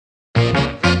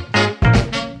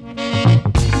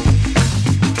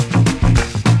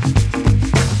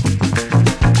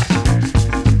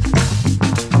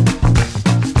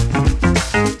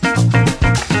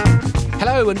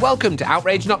welcome to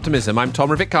Outrage and Optimism. I'm Tom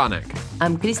Rivik-Karnak.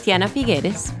 I'm Christiana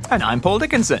Figueres. And I'm Paul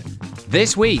Dickinson.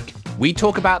 This week, we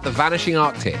talk about the vanishing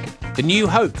Arctic, the new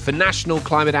hope for national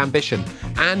climate ambition,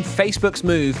 and Facebook's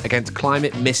move against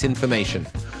climate misinformation.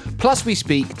 Plus, we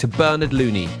speak to Bernard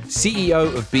Looney,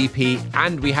 CEO of BP,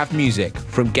 and we have music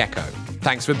from Gecko.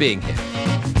 Thanks for being here.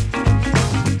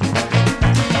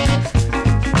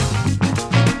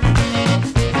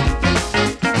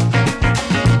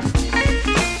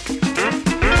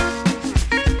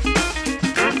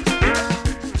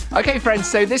 Okay, friends,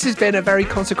 so this has been a very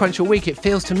consequential week. It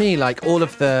feels to me like all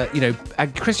of the,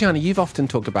 Christiana, you've often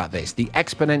talked about this, the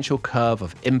exponential curve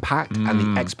of impact and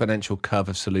the exponential curve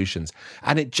of solutions.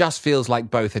 And it just feels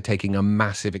like both are taking a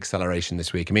massive acceleration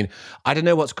this week. I mean, I don't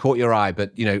know what's caught your eye,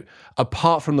 but,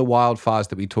 apart from the wildfires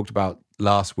that we talked about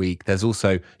last week, there's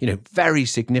also, very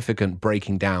significant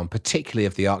breaking down, particularly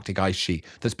of the Arctic ice sheet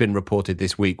that's been reported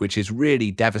this week, which is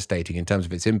really devastating in terms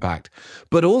of its impact.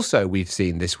 But also we've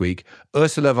seen this week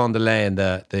Ursula von der Leyen,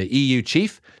 the EU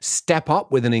chief, step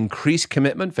up with an increased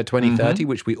commitment for 2030,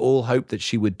 which we all hoped that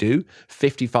she would do,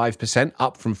 55%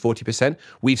 up from 40%.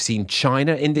 We've seen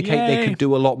China indicate they could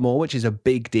do a lot more, which is a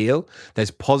big deal.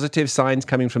 There's positive signs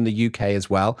coming from the UK as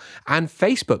well. And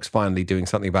Facebook's finally doing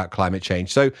something about climate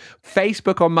change. So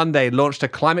Facebook on Monday launched a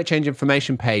climate change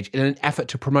information page in an effort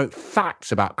to promote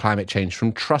facts about climate change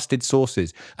from trusted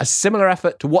sources. A similar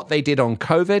effort to what they did on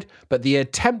COVID, but the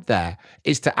attempt there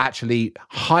is to actually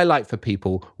highlight for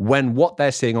people when what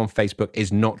they're seeing on Facebook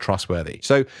is not trustworthy.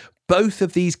 So both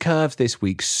of these curves this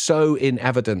week so in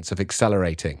evidence of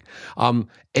accelerating.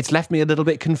 It's left me a little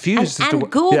bit confused.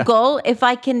 And Google, if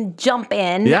I can jump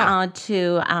in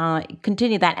to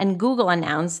continue that, and Google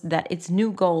announced that its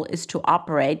new goal is to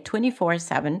operate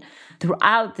 24/7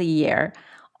 throughout the year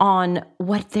on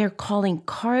what they're calling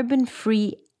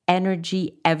carbon-free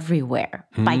energy everywhere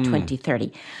by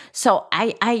 2030. So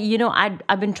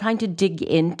I've been trying to dig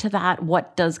into that.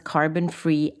 What does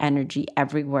carbon-free energy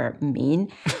everywhere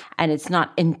mean? And it's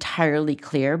not entirely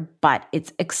clear, but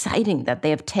it's exciting that they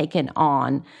have taken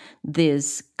on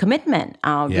this commitment,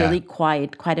 really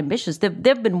quite ambitious.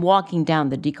 They've been walking down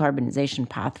the decarbonization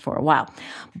path for a while.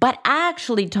 But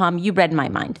actually, Tom, you read my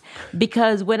mind,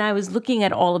 because when I was looking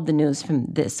at all of the news from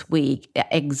this week,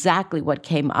 exactly what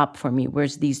came up for me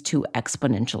was these two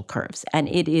exponential curves. And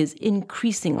it is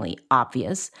increasingly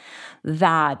obvious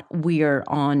that we're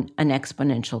on an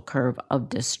exponential curve of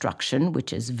destruction,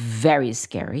 which is very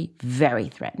scary, very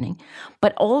threatening,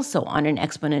 but also on an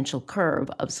exponential curve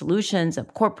of solutions,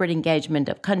 of corporate engagement,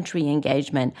 of country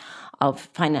engagement, of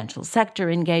financial sector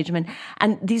engagement.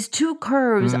 And these two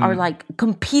curves are like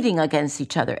competing against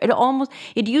each other.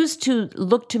 It used to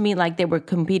look to me like they were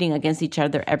competing against each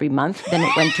other every month. Then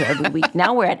it went to every week.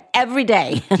 Now we're at every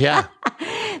day. Yeah.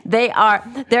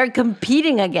 They're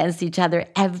competing against each other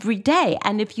every day.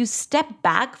 And if you step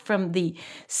back from the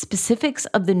specifics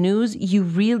of the news, you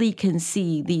really can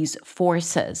see these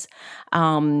forces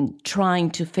trying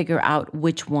to figure out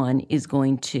which one is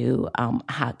going to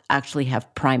actually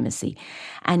have primacy.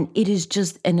 And it is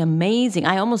just an amazing,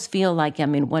 I almost feel like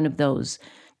I'm in one of those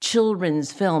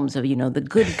children's films of, the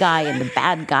good guy and the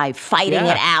bad guy fighting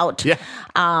it out,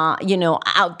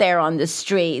 out there on the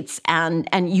streets.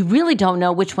 And you really don't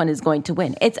know which one is going to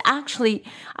win. It's actually,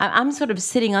 I'm sort of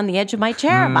sitting on the edge of my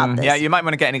chair about this. Yeah, you might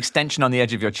want to get an extension on the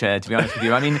edge of your chair, to be honest with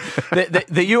you. I mean,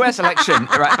 the US election,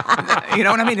 right? You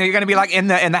know what I mean? You're going to be like in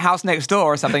the house next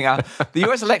door or something. The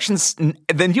US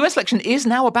election is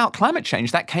now about climate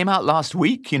change. That came out last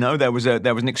week. There was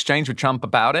an exchange with Trump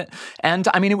about it. And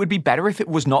I mean, it would be better if it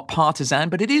was not partisan,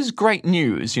 but it is great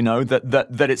news,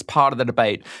 that it's part of the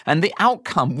debate. And the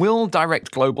outcome will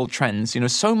direct global trends.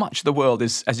 So much of the world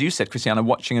is, as you said, Christiana,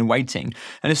 watching and waiting.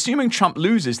 And assuming Trump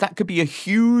loses, that could be a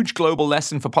huge global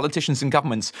lesson for politicians and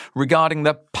governments regarding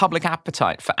the public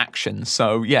appetite for action.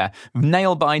 So,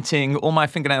 nail biting, all my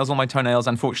fingernails, all my toenails,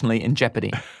 unfortunately, in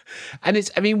jeopardy.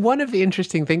 And one of the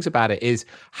interesting things about it is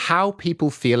how people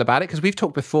feel about it, because we've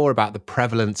talked before about the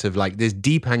prevalence of this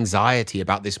deep anxiety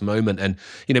about this moment. And,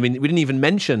 we didn't even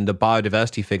mention the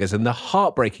biodiversity figures and the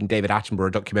heartbreaking David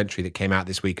Attenborough documentary that came out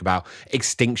this week about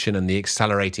extinction and the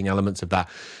accelerating elements of that.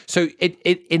 So it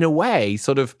in a way,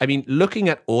 looking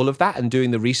at all of that and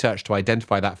doing the research to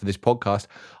identify that for this podcast,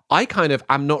 I kind of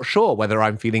am not sure whether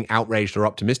I'm feeling outraged or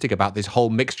optimistic about this whole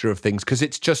mixture of things, because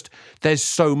it's just, there's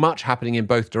so much happening in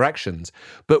both directions.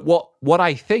 But what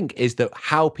I think is that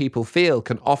how people feel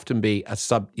can often be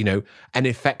an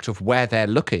effect of where they're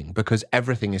looking, because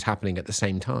everything is happening at the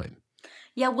same time.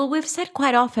 Yeah, well, we've said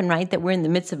quite often, right, that we're in the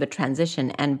midst of a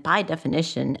transition. And by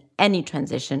definition, any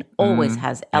transition always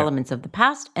has elements of the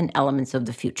past and elements of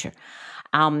the future.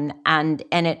 And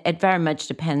it very much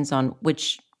depends on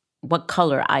what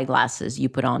color eyeglasses you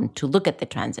put on to look at the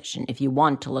transition. If you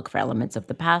want to look for elements of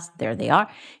the past, there they are.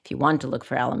 If you want to look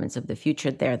for elements of the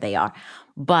future, there they are.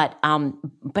 But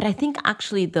I think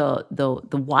actually the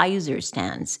wiser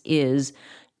stance is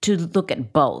to look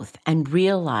at both and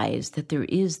realize that there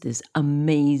is this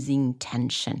amazing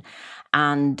tension.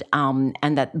 And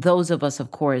that those of us,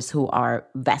 of course, who are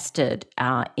vested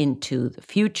into the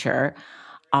future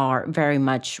are very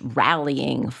much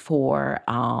rallying for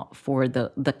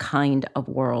the kind of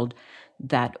world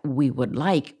that we would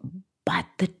like. But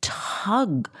the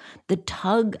tug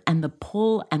and the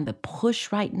pull and the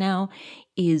push right now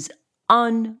is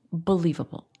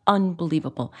unbelievable. And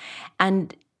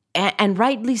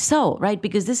rightly so, right?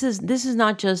 Because this is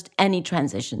not just any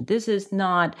transition. This is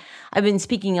not. I've been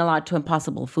speaking a lot to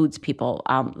Impossible Foods people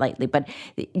lately, but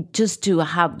just to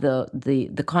have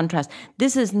the contrast,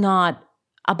 this is not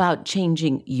about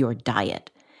changing your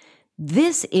diet.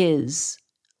 This is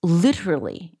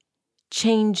literally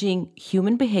changing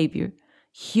human behavior,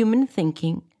 human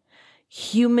thinking,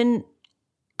 human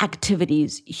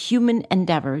activities, human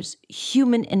endeavors,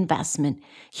 human investment,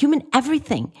 human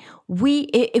everything.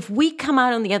 If we come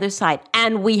out on the other side,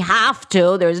 and we have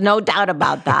to, there's no doubt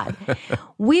about that,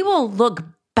 we will look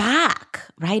back,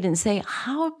 right, and say,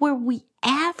 how were we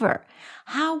ever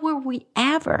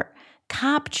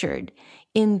captured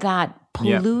in that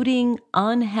polluting,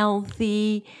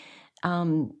 unhealthy,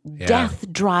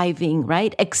 death-driving,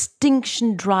 right,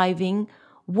 extinction-driving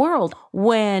world,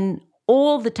 when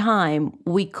all the time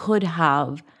we could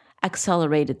have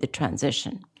accelerated the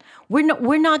transition?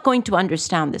 We're not going to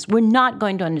understand this. We're not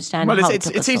going to understand how it took us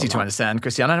it's easy so to long. understand,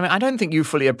 Christiana. I mean, I don't think you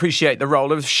fully appreciate the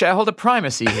role of shareholder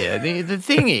primacy here. The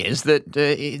thing is that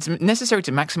it's necessary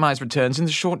to maximize returns in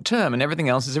the short term, and everything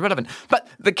else is irrelevant. But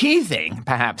the key thing,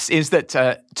 perhaps, is that,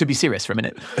 to be serious for a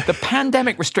minute, the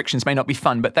pandemic restrictions may not be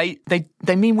fun, but they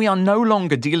mean we are no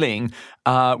longer dealing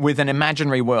with an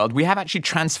imaginary world. We have actually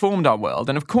transformed our world.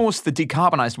 And of course, the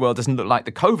decarbonized world doesn't look like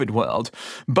the COVID world,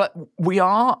 but we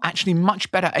are actually much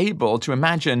better able to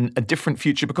imagine a different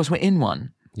future because we're in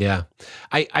one. Yeah.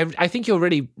 I think you're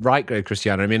really right,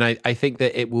 Christiana. I mean, I think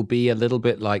that it will be a little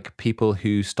bit like people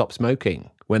who stop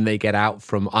smoking when they get out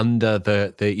from under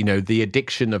the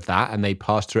addiction of that and they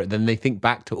pass through it. Then they think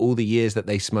back to all the years that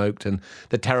they smoked and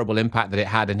the terrible impact that it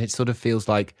had. And it sort of feels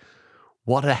like,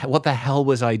 what the hell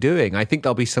was I doing? I think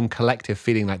there'll be some collective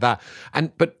feeling like that.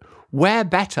 But where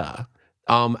better?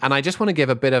 And I just want to give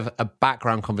a bit of a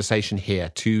background conversation here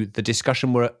to the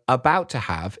discussion we're about to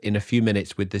have in a few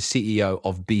minutes with the CEO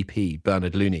of BP,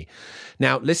 Bernard Looney.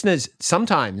 Now, listeners,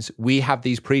 sometimes we have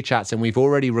these pre-chats and we've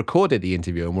already recorded the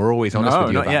interview and we're always honest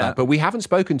with you about that, but we haven't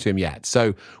spoken to him yet.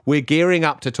 So we're gearing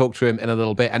up to talk to him in a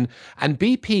little bit. And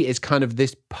BP is kind of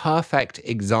this perfect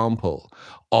example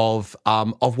of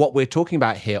what we're talking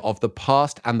about here, of the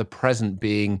past and the present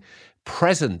being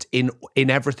present in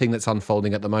everything that's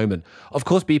unfolding at the moment. Of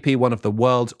course, BP, one of the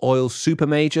world's oil super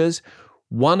majors,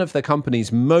 one of the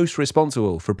companies most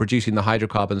responsible for producing the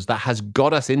hydrocarbons that has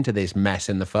got us into this mess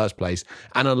in the first place,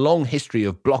 and a long history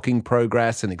of blocking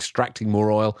progress and extracting more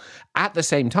oil. At the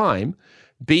same time,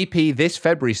 BP this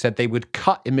February said they would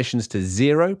cut emissions to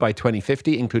zero by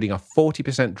 2050, including a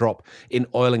 40% drop in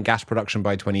oil and gas production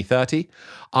by 2030.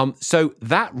 So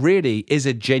that really is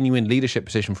a genuine leadership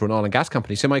position for an oil and gas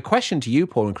company. So my question to you,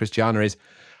 Paul and Christiana, is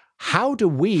how do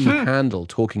we handle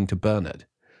talking to Bernard?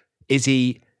 Is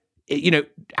he,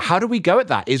 how do we go at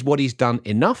that? Is what he's done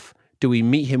enough? Do we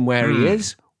meet him where he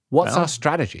is? What's our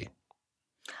strategy?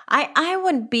 I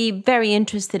would be very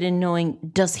interested in knowing,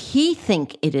 does he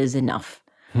think it is enough?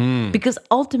 Because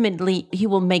ultimately, he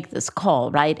will make this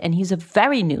call, right? And he's a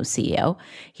very new CEO.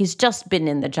 He's just been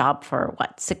in the job for,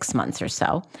 6 months or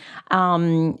so.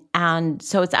 And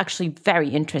so it's actually very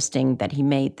interesting that he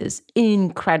made this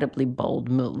incredibly bold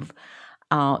move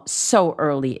so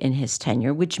early in his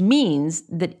tenure, which means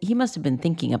that he must have been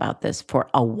thinking about this for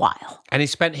a while. And he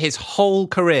spent his whole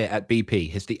career at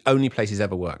BP. It's the only place he's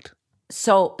ever worked.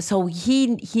 So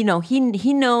he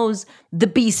knows the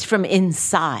beast from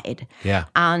inside. Yeah.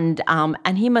 And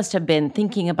he must have been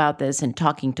thinking about this and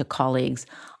talking to colleagues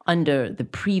under the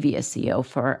previous CEO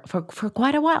for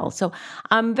quite a while. So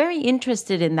I'm very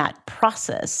interested in that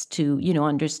process to,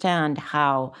 understand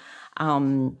how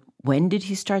When did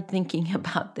he start thinking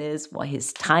about this? What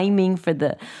his timing for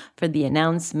the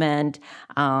announcement?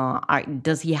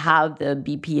 Does he have the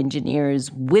BP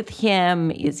engineers with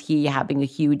him? Is he having a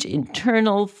huge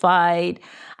internal fight?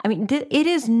 I mean, it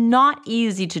is not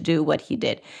easy to do what he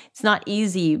did. It's not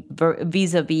easy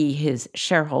vis-a-vis his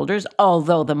shareholders,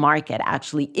 although the market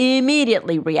actually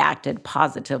immediately reacted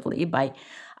positively by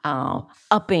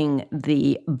upping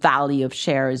the value of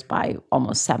shares by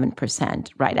almost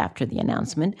 7% right after the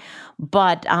announcement.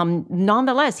 But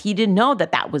nonetheless, he didn't know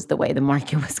that was the way the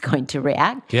market was going to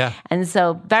react. Yeah. And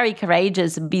so very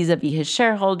courageous vis-a-vis his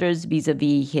shareholders,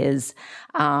 vis-a-vis his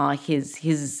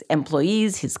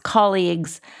employees, his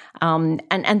colleagues,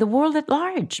 and the world at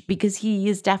large, because he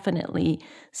is definitely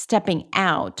stepping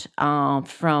out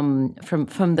from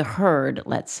the herd,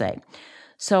 let's say.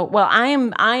 So, well, I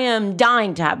am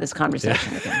dying to have this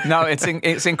conversation with him. No,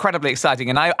 it's incredibly exciting.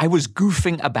 And I was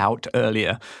goofing about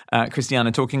earlier,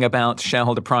 Christiana, talking about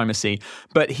shareholder primacy.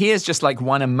 But here's just like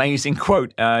one amazing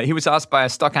quote. He was asked by a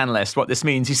stock analyst what this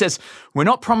means. He says, "We're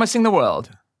not promising the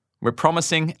world. We're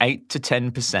promising 8 to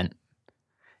 10%.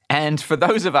 And for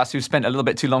those of us who spent a little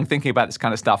bit too long thinking about this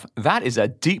kind of stuff, that is a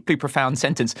deeply profound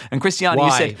sentence. And Christiana,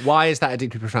 you said... Why is that a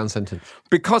deeply profound sentence?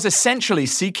 Because essentially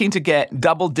seeking to get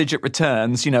double-digit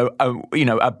returns,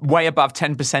 way above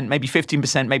 10%, maybe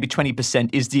 15%, maybe 20%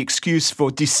 is the excuse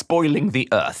for despoiling the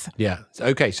earth. Yeah.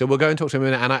 Okay, so we'll go and talk to him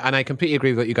in a minute. And I completely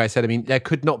agree with what you guys said. I mean, there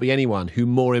could not be anyone who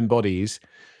more embodies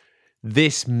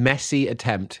this messy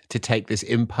attempt to take this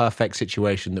imperfect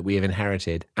situation that we have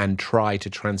inherited and try to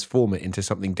transform it into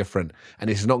something different. And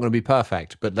this is not going to be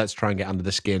perfect, but let's try and get under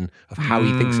the skin of how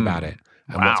he thinks about it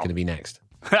and what's going to be next.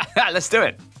 Let's do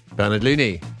it. Bernard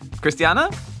Looney. Christiana?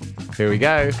 Here we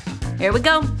go. Here we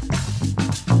go.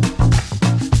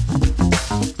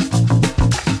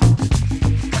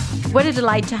 What a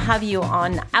delight to have you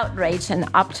on Outrage and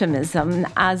Optimism.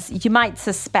 As you might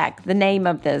suspect, the name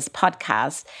of this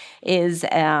podcast is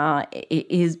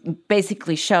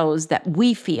basically shows that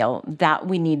we feel that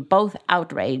we need both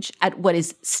outrage at what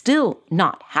is still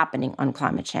not happening on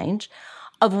climate change,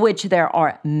 of which there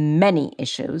are many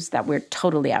issues that we're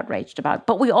totally outraged about,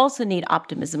 but we also need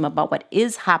optimism about what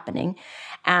is happening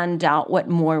and what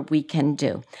more we can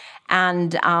do.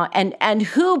 And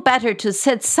who better to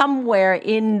sit somewhere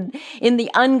in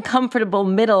the uncomfortable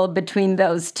middle between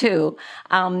those two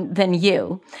than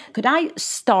you? Could I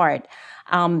start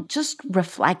just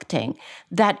reflecting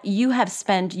that you have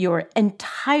spent your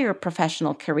entire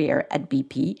professional career at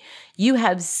BP. You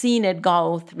have seen it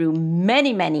go through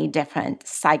many, many different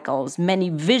cycles, many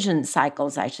vision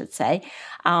cycles, I should say.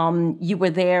 You were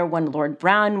there when Lord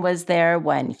Browne was there,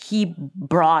 when he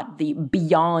brought the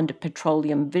Beyond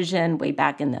Petroleum vision way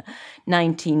back in the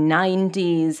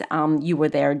 1990s. You were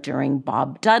there during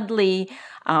Bob Dudley,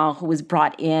 who was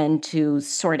brought in to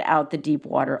sort out the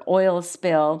Deepwater oil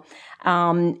spill.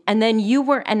 And then you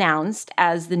were announced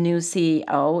as the new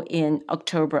CEO in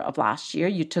October of last year.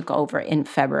 You took over in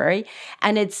February.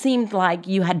 And it seemed like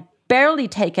you had barely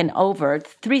taken over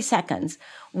 3 seconds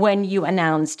when you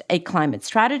announced a climate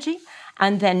strategy.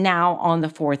 And then now on the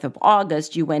 4th of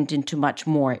August, you went into much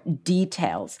more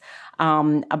details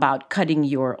about cutting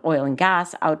your oil and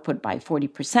gas output by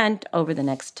 40% over the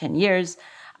next 10 years.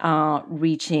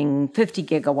 Reaching 50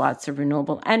 gigawatts of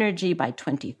renewable energy by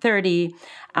 2030,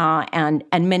 and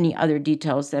many other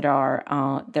details that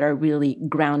are really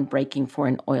groundbreaking for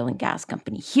an oil and gas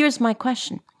company. Here's my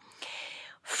question.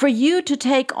 For you to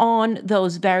take on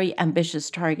those very ambitious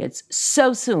targets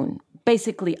so soon,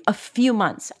 basically a few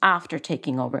months after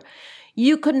taking over,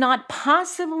 you could not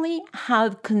possibly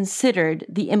have considered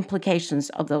the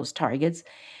implications of those targets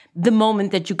the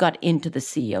moment that you got into the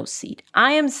CEO seat.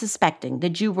 I am suspecting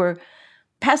that you were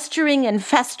pestering and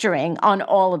festering on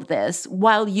all of this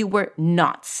while you were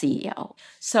not CEO.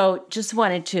 So just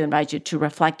wanted to invite you to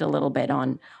reflect a little bit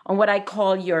on what I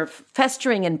call your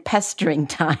festering and pestering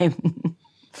time.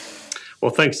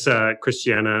 Well, thanks,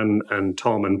 Christiana and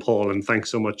Tom and Paul, and thanks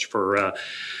so much for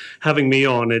having me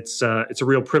on. It's a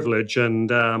real privilege.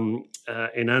 And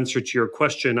in answer to your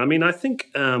question, I mean, I think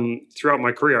throughout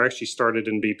my career, I actually started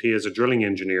in BP as a drilling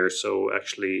engineer. So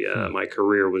actually, my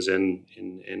career was in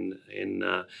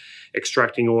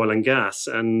extracting oil and gas.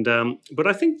 And but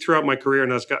I think throughout my career,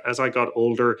 and as I got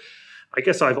older, I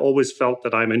guess I've always felt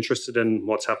that I'm interested in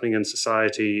what's happening in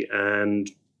society, and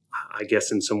I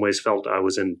guess in some ways felt I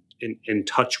was in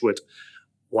touch with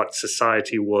what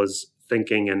society was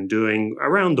thinking and doing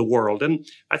around the world. And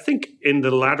I think in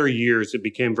the latter years, it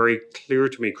became very clear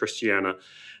to me, Christiana,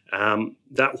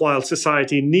 that while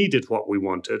society needed what we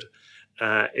wanted,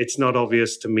 it's not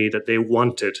obvious to me that they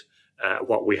wanted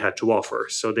what we had to offer.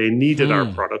 So they needed our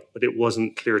product, but it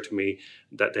wasn't clear to me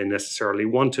that they necessarily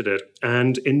wanted it.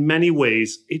 And in many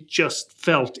ways, it just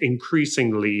felt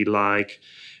increasingly like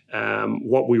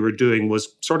what we were doing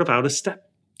was sort of out of step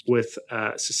with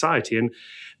society.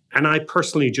 And I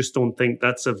personally just don't think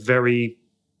that's a very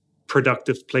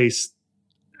productive place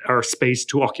or space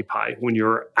to occupy when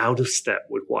you're out of step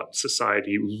with what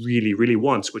society really, really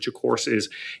wants, which of course is,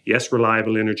 yes,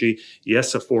 reliable energy,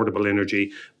 yes, affordable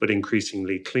energy, but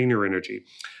increasingly cleaner energy.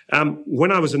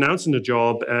 When I was announcing the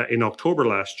job in October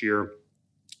last year,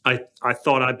 I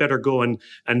thought I'd better go and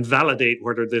validate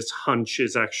whether this hunch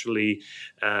is actually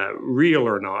real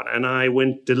or not. And I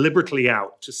went deliberately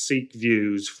out to seek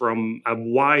views from a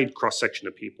wide cross-section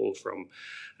of people,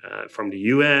 from the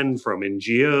UN, from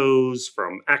NGOs,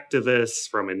 from activists,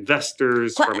 from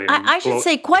investors. I should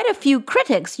say quite a few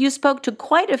critics. You spoke to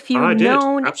quite a few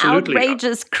known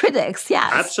outrageous critics.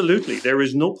 Yes, absolutely. There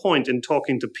is no point in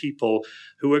talking to people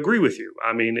who agree with you.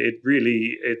 I mean,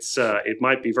 it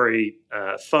might be very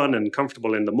fun and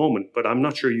comfortable in the moment, but I'm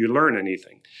not sure you learn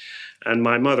anything. And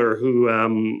my mother, who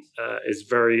is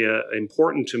very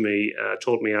important to me,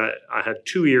 told me I had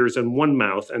 2 ears and 1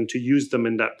 mouth and to use them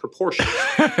in that proportion.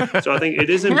 So I think it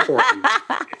is important.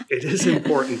 It is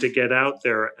important to get out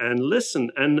there and listen.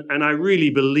 And I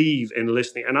really believe in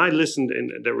listening. And I listened,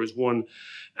 and there was one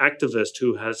activist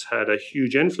who has had a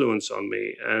huge influence on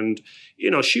me. And,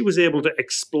 she was able to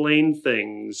explain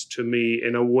things to me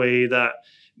in a way that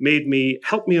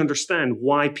help me understand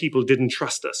why people didn't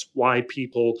trust us, why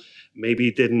people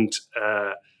maybe didn't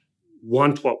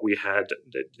want what we had.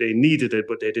 They needed it,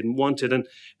 but they didn't want it. And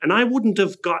I wouldn't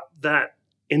have got that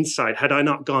insight had I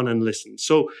not gone and listened.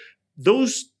 So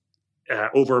those,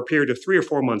 over a period of 3 or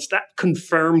 4 months, that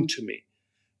confirmed to me.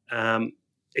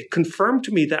 It confirmed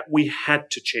to me that we had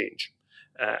to change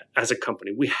as a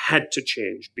company. We had to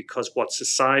change because what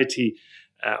society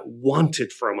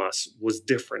wanted from us was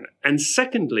different. And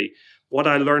secondly, what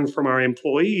I learned from our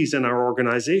employees and our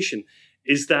organization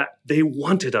is that they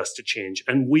wanted us to change,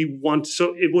 and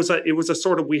so it was a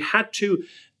sort of, we had to,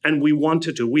 and we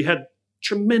wanted to. We had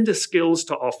tremendous skills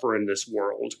to offer in this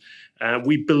world.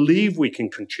 We believe we can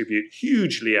contribute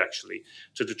hugely, actually,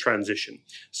 to the transition.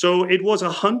 So it was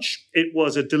a hunch. It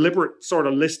was a deliberate sort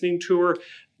of listening tour.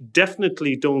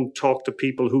 Definitely don't talk to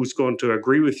people who's going to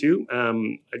agree with you.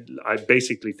 I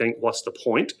basically think, what's the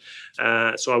point?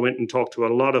 So I went and talked to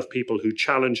a lot of people who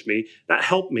challenged me. That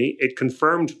helped me. It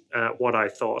confirmed what I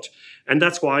thought. And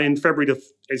that's why in February,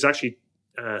 it's actually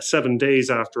 7 days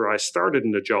after I started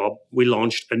in the job, we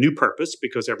launched a new purpose,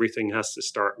 because everything has to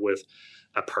start with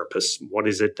a purpose. What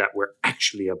is it that we're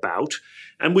actually about?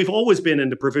 And we've always been in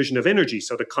the provision of energy.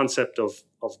 So the concept of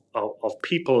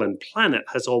people and planet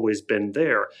has always been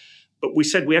there. But we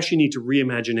said we actually need to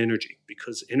reimagine energy,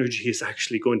 because energy is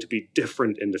actually going to be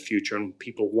different in the future, and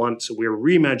people want. So we're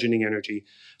reimagining energy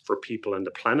for people and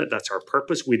the planet. That's our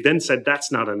purpose. We then said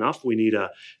that's not enough. We need an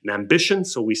ambition.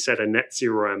 So we set a net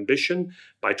zero ambition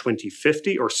by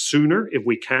 2050 or sooner if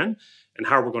we can, and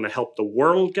how we're going to help the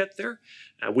world get there.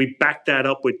 We backed that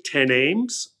up with 10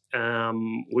 aims,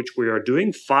 which we are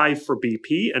doing, 5 for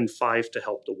BP and 5 to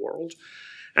help the world.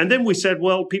 And then we said,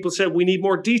 well, people said we need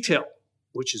more detail,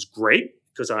 which is great,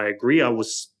 because I agree. I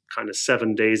was kind of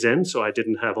 7 days in, so I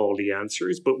didn't have all the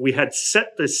answers. But we had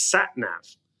set this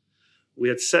sat-nav. We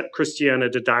had set, Christiana,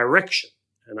 the direction.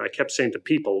 And I kept saying to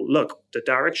people, look, the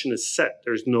direction is set.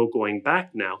 There's no going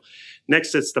back now.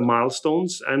 Next, it's the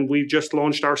milestones. And we just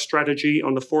launched our strategy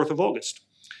on the 4th of August.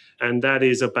 And that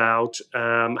is about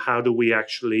how do we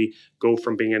actually go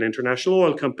from being an international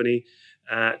oil company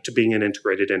to being an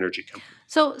integrated energy company.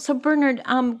 So Bernard,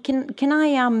 can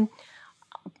I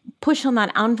push on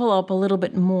that envelope a little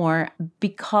bit more,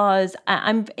 because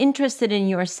I'm interested in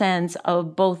your sense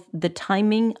of both the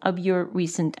timing of your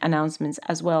recent announcements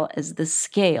as well as the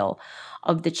scale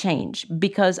of the change,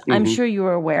 because I'm sure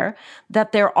you're aware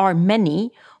that there are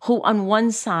many who on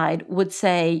one side would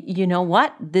say, you know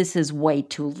what, this is way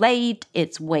too late,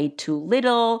 it's way too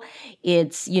little,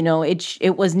 it's,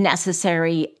 it was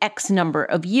necessary X number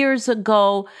of years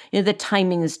ago, the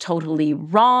timing is totally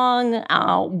wrong,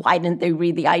 why didn't they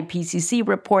read the IPCC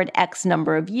report X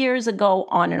number of years ago,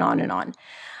 on and on and on.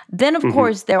 Then, of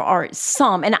course, there are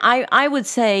some, and I would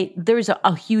say there's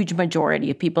a huge majority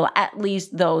of people, at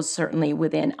least those certainly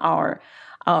within our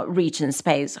reach and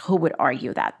space, who would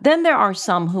argue that. Then there are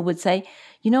some who would say,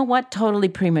 you know what, totally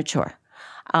premature.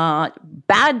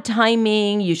 Bad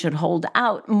timing, you should hold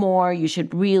out more, you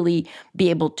should really be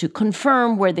able to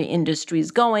confirm where the industry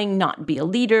is going, not be a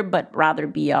leader, but rather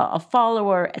be a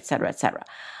follower, et cetera, et cetera.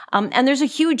 And there's a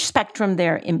huge spectrum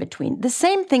there in between. The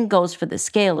same thing goes for the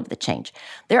scale of the change.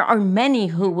 There are many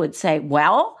who would say,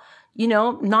 well,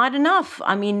 not enough.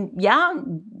 I mean, yeah,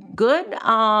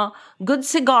 good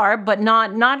cigar, but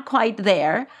not quite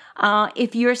there.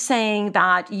 If you're saying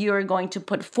that you're going to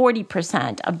put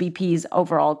 40% of BP's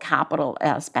overall capital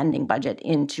spending budget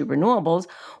into renewables,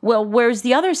 well, where's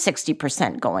the other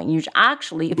 60% going?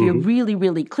 Actually, if you're really,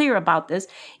 really clear about this,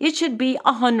 it should be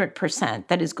 100%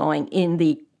 that is going in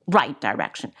the right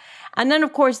direction. And then,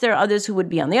 of course, there are others who would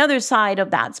be on the other side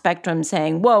of that spectrum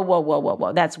saying,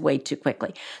 whoa, that's way too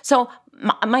quickly. So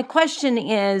my question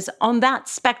is, on that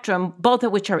spectrum, both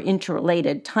of which are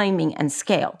interrelated, timing and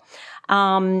scale,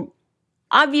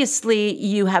 obviously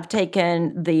you have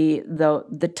taken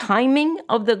the timing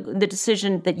of the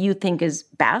decision that you think is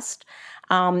best,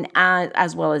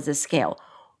 as well as the scale.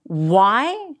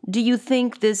 Why do you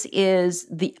think this is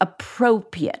the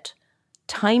appropriate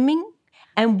timing?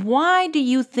 And why do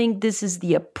you think this is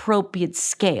the appropriate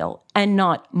scale and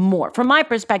not more? From my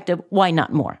perspective, why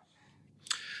not more?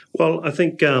 Well, I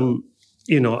think,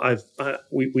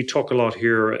 we talk a lot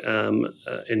here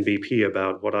in BP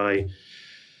about what I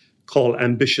call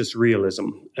ambitious realism.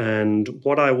 And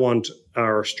what I want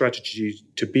our strategy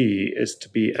to be is to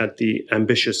be at the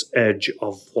ambitious edge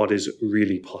of what is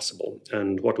really possible.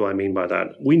 And what do I mean by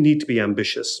that? We need to be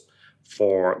ambitious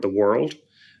for the world,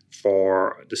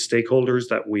 for the stakeholders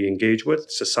that we engage with,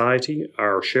 society,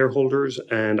 our shareholders,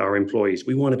 and our employees.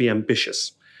 We want to be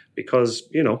ambitious because,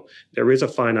 there is a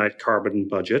finite carbon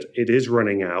budget. It is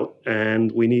running out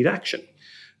and we need action.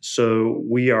 So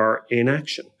we are in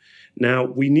action. Now,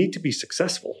 we need to be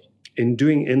successful in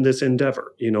this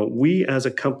endeavor. We as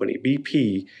a company,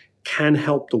 BP, can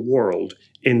help the world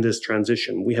in this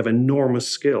transition. We have enormous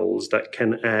skills that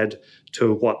can add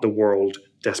to what the world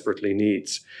desperately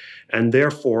needs. And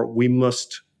therefore, we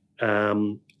must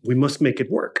make it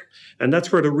work. And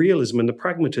that's where the realism and the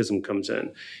pragmatism comes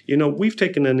in. We've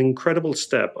taken an incredible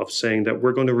step of saying that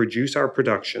we're going to reduce our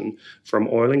production from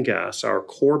oil and gas, our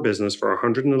core business for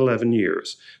 111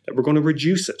 years, that we're going to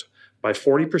reduce it by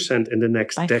 40% in the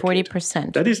next decade. By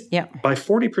 40%. That is, by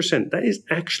 40%. That is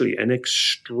actually an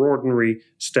extraordinary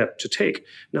step to take.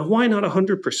 Now, why not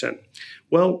 100%?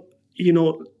 Well,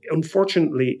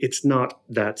 unfortunately, it's not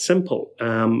that simple.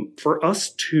 For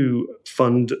us to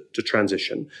fund the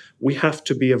transition, we have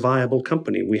to be a viable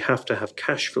company. We have to have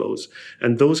cash flows.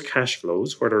 And those cash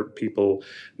flows, whether people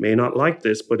may not like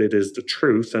this, but it is the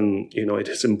truth, and it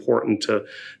is important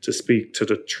to speak to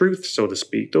the truth, so to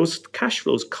speak. Those cash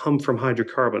flows come from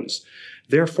hydrocarbons.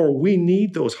 Therefore, we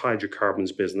need those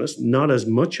hydrocarbons business, not as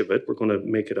much of it. We're going to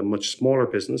make it a much smaller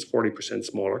business, 40%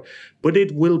 smaller, but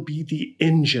it will be the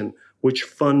engine which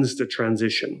funds the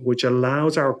transition, which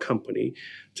allows our company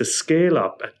to scale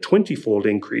up a 20-fold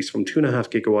increase from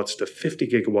 2.5 gigawatts to 50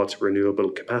 gigawatts of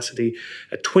renewable capacity,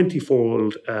 a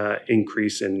 20-fold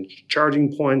increase in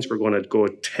charging points. We're going to go a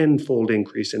 10-fold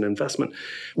increase in investment.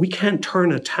 We can't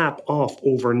turn a tap off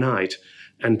overnight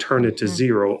and turn it to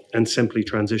zero and simply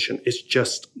transition. It's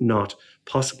just not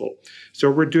possible. So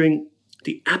we're doing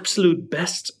the absolute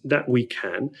best that we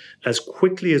can, as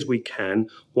quickly as we can,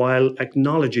 while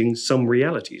acknowledging some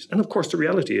realities. And of course, the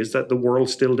reality is that the world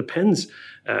still depends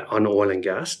on oil and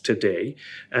gas today.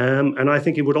 And I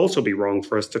think it would also be wrong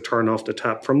for us to turn off the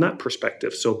tap from that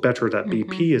perspective. So better that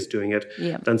BP is doing it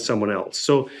than someone else.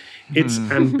 So it's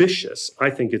ambitious. I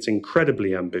think it's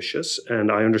incredibly ambitious.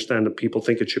 And I understand that people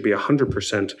think it should be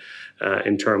 100%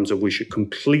 in terms of we should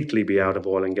completely be out of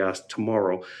oil and gas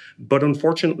tomorrow. But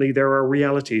unfortunately, there are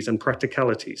realities and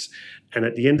practicalities. And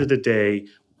at the end of the day,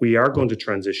 we are going to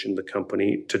transition the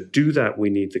company. To do that,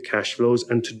 we need the cash flows.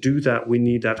 And to do that, we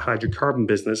need that hydrocarbon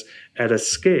business at a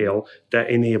scale that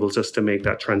enables us to make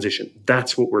that transition.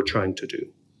 That's what we're trying to do.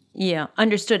 Yeah,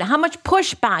 understood. How much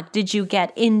pushback did you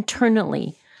get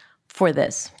internally for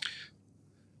this?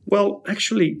 Well,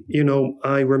 actually,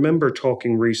 I remember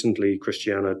talking recently,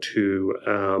 Christiana, to,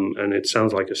 and it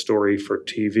sounds like a story for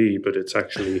TV, but it's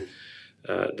actually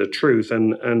the truth.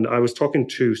 And I was talking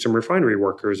to some refinery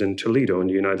workers in Toledo in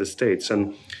the United States,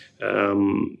 and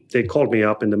they called me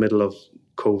up in the middle of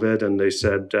COVID, and they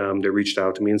said, they reached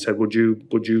out to me and said, would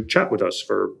you chat with us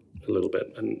for a little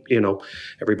bit? And,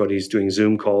 everybody's doing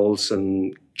Zoom calls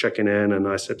and checking in. And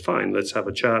I said, fine, let's have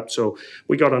a chat. So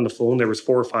we got on the phone. There was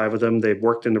 4 or 5 of them. They'd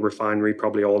worked in the refinery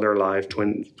probably all their life,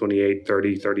 28,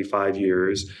 30, 35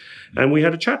 years. And we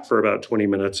had a chat for about 20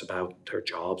 minutes about their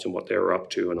jobs and what they were up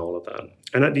to and all of that.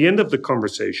 And at the end of the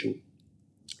conversation,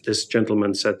 this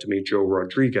gentleman said to me, Joe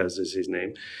Rodriguez is his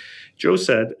name. Joe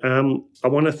said, I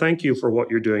want to thank you for what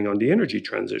you're doing on the energy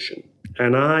transition.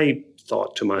 And I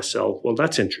thought to myself, well,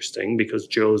 that's interesting because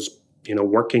Joe's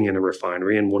working in a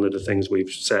refinery. And one of the things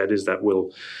we've said is that we'll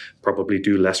probably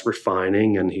do less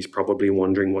refining. And he's probably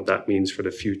wondering what that means for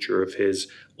the future of his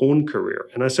own career.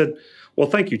 And I said, well,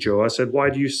 thank you, Joe. I said, why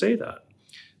do you say that?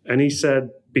 And he said,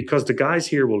 because the guys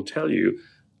here will tell you,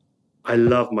 I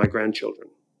love my grandchildren.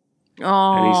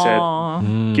 Aww. And he said,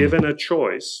 given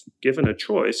a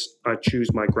choice, I choose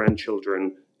my grandchildren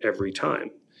every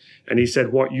time. And he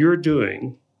said, what you're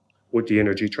doing with the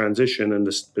energy transition and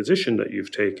this position that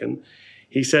you've taken,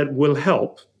 he said, will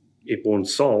help. It won't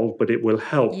solve, but it will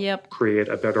help create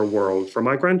a better world for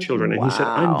my grandchildren. And he said,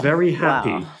 I'm very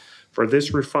happy for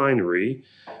this refinery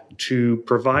to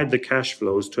provide the cash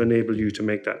flows to enable you to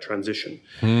make that transition.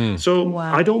 So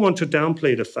I don't want to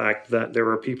downplay the fact that there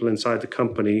are people inside the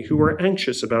company who are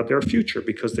anxious about their future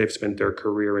because they've spent their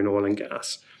career in oil and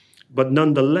gas. But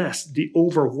nonetheless, the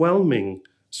overwhelming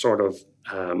sort of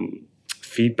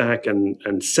feedback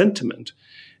and sentiment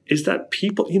is that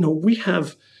people, we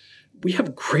have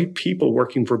great people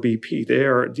working for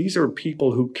BP. These are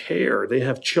people who care. They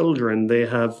have children. They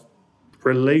have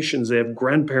relations. They have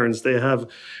grandparents. They have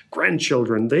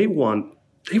grandchildren. They want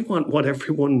what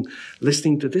everyone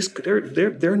listening to this.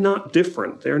 They're not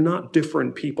different. They're not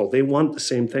different people. They want the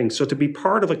same thing. So to be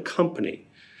part of a company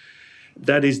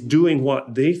that is doing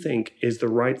what they think is the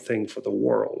right thing for the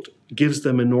world gives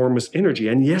them enormous energy.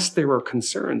 And yes, there are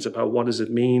concerns about what does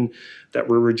it mean that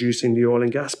we're reducing the oil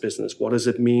and gas business? What does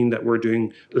it mean that we're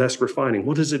doing less refining?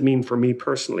 What does it mean for me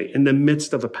personally in the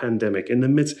midst of a pandemic?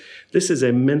 This is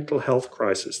a mental health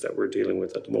crisis that we're dealing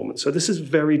with at the moment. So this is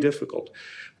very difficult.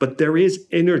 But there is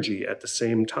energy at the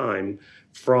same time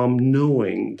from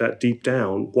knowing that deep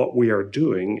down what we are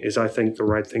doing is, I think, the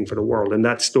right thing for the world. And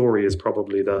that story is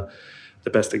probably the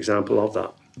best example of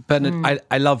that. Bernard,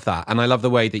 I love that. And I love the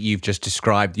way that you've just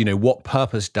described, what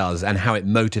purpose does and how it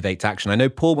motivates action. I know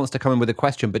Paul wants to come in with a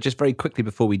question, but just very quickly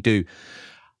before we do,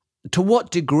 to what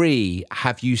degree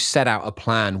have you set out a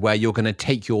plan where you're going to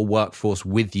take your workforce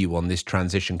with you on this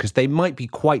transition? Because they might be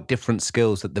quite different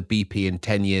skills that the BP in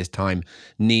 10 years' time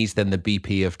needs than the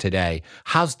BP of today.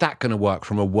 How's that going to work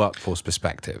from a workforce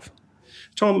perspective?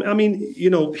 Tom,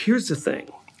 here's the thing.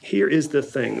 Here is the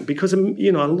thing, because, a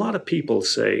lot of people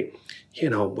say,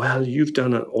 well, you've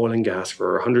done oil and gas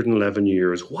for 111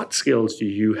 years. What skills do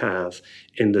you have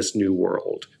in this new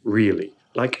world? Really?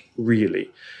 Really?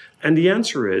 And the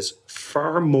answer is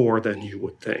far more than you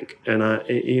would think. And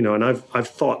I've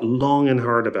thought long and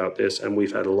hard about this, and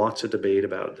we've had lots of debate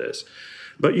about this.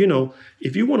 But,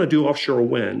 if you want to do offshore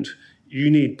wind, you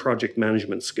need project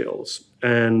management skills.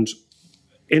 And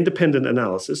independent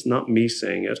analysis, not me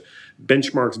saying it,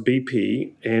 benchmarks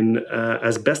BP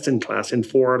as best in class in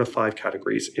 4 out of 5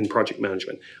 categories in project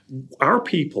management. Our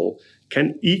people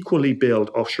can equally build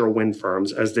offshore wind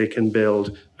farms as they can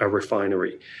build a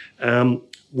refinery.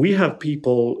 We have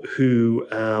people who,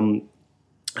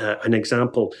 an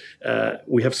example,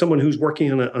 we have someone who's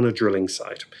working on a drilling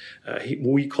site.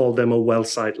 We call them a well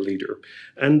site leader.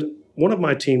 And one of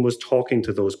my team was talking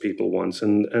to those people once,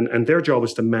 and their job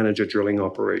is to manage a drilling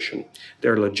operation.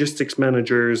 They're logistics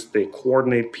managers, they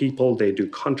coordinate people, they do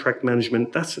contract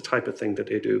management. That's the type of thing that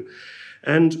they do.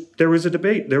 And there was a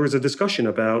debate, there was a discussion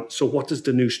about, so what does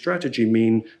the new strategy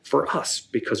mean for us?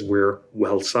 Because we're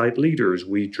well site leaders,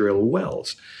 we drill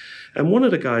wells. And one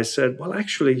of the guys said, well,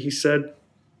 actually, he said,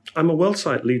 I'm a well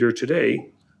site leader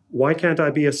today. Why can't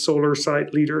I be a solar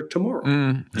site leader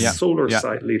tomorrow?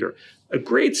 Site leader. A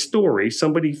great story,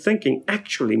 somebody thinking,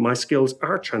 actually, my skills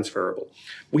are transferable.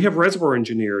 We have reservoir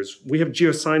engineers. We have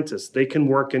geoscientists. They can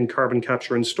work in carbon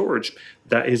capture and storage.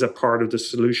 That is a part of the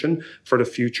solution for the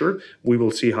future. We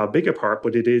will see how big a part,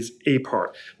 but it is a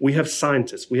part. We have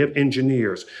scientists. We have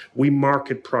engineers. We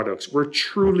market products. We're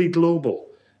truly global.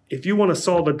 If you want to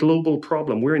solve a global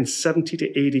problem, we're in 70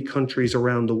 to 80 countries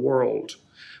around the world.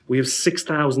 We have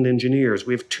 6,000 engineers.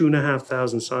 We have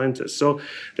 2,500 scientists. So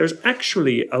there's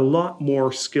actually a lot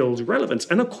more skills relevance.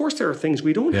 And of course, there are things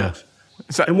we don't have.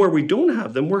 And where we don't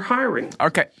have them, we're hiring.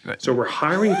 Okay. So we're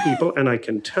hiring people. And I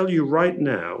can tell you right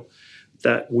now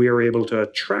that we are able to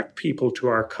attract people to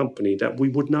our company that we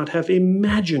would not have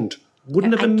imagined.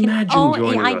 Wouldn't have imagined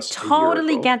joining us. I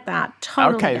totally get that.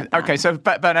 Okay. So,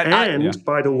 but by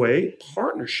the way,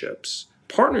 partnerships.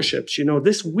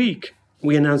 This week,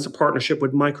 we announced a partnership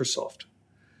with Microsoft.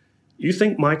 You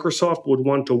think Microsoft would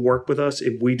want to work with us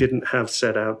if we didn't have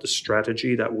set out the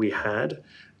strategy that we had,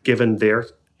 given their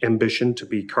ambition to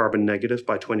be carbon negative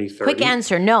by 2030? Quick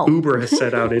answer, no. Uber has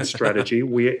set out its strategy.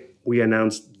 We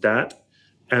announced that.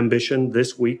 ambition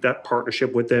this week, that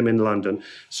partnership with them in London.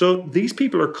 So these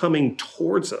people are coming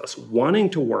towards us, wanting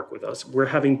to work with us. We're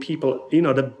having people,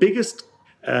 the biggest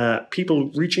people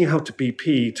reaching out to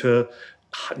BP to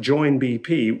join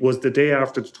BP was the day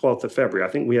after the 12th of February. I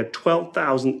think we had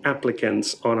 12,000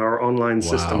 applicants on our online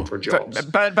system for jobs.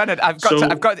 But Bernard,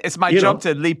 it's my job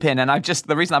to leap in, and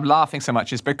the reason I'm laughing so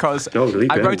much is because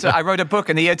I wrote a book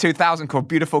in the year 2000 called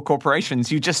Beautiful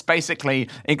Corporations. You just basically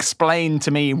explained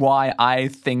to me why I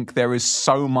think there is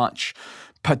so much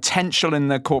potential in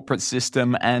the corporate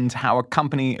system and how a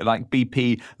company like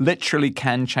BP literally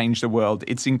can change the world.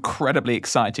 It's incredibly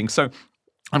exciting. So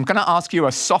I'm going to ask you a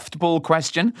softball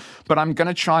question, but I'm going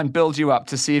to try and build you up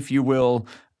to see if you will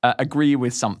agree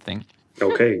with something.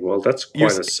 Okay, well, that's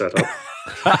quite a setup.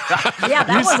 Yeah,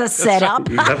 that was a setup.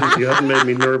 You haven't made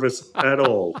me nervous at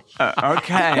all.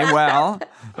 Okay, well,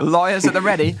 lawyers at the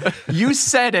ready. You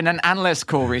said in an analyst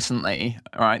call recently,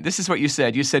 all right, this is what you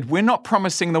said. You said, we're not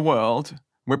promising the world,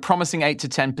 we're promising 8 to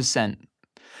 10%.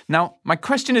 Now, my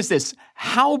question is this,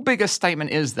 how big a statement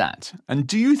is that? And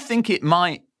do you think it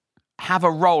might have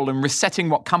a role in resetting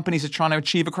what companies are trying to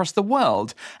achieve across the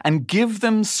world and give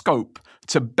them scope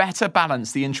to better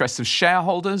balance the interests of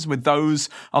shareholders with those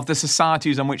of the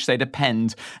societies on which they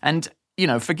depend? And,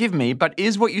 forgive me, but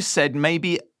is what you said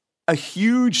maybe a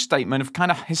huge statement of kind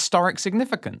of historic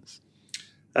significance?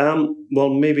 Well,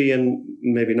 maybe and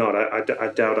maybe not.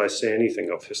 I doubt I say anything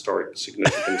of historic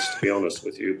significance, to be honest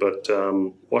with you. But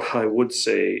what I would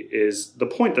say is the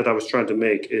point that I was trying to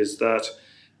make is that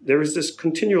there is this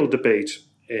continual debate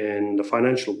in the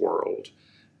financial world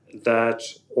that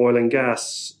oil and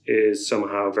gas is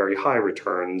somehow very high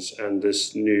returns, and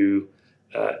this new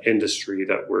industry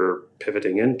that we're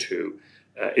pivoting into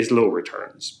is low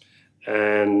returns.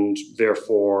 And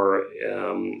therefore,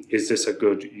 is this a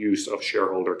good use of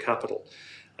shareholder capital?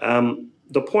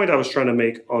 The point I was trying to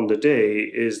make on the day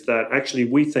is that actually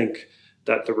we think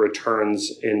that the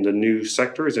returns in the new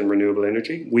sectors in renewable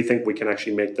energy, we think we can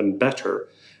actually make them better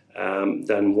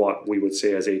than what we would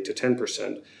say as 8 to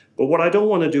 10%. But what I don't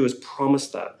want to do is promise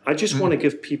that. I just want to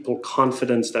give people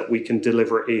confidence that we can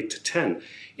deliver 8 to 10.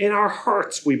 In our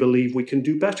hearts, we believe we can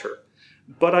do better.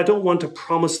 But I don't want to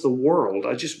promise the world.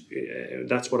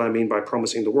 That's what I mean by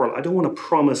promising the world. I don't want to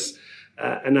promise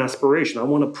an aspiration. I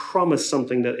want to promise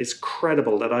something that is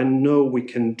credible, that I know we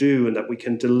can do and that we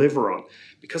can deliver on.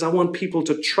 Because I want people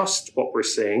to trust what we're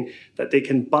saying, that they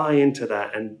can buy into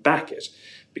that and back it.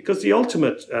 Because the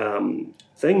ultimate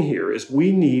thing here is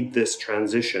we need this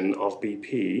transition of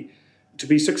BP to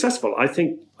be successful. I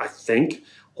think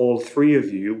all three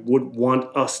of you would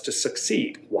want us to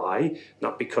succeed. Why?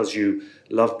 Not because you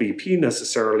love BP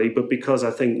necessarily, but because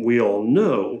I think we all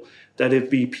know that if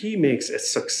BP makes a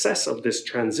success of this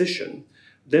transition,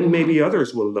 then maybe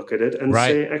others will look at it and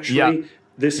say, actually,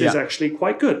 this is actually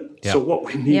quite good. So what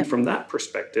we need from that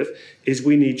perspective is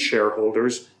we need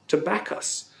shareholders to back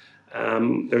us.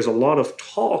 There's a lot of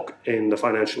talk in the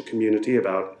financial community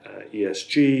about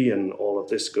ESG and all of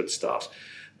this good stuff.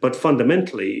 But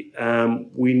fundamentally,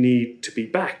 we need to be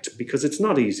backed because it's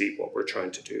not easy what we're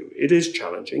trying to do. It is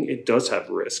challenging. It does have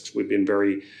risks. We've been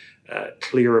very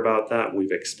clear about that.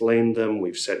 We've explained them.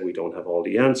 We've said we don't have all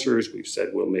the answers. We've said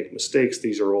we'll make mistakes.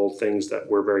 These are all things that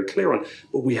we're very clear on.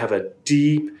 But we have a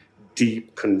deep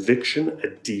conviction, a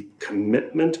deep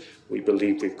commitment. We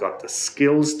believe we've got the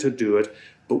skills to do it,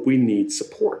 but we need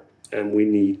support and we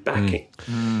need backing.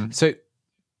 So,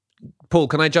 Paul,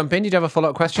 can I jump in? Did you have a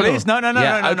follow-up question? Please, no. Okay,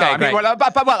 I mean, great.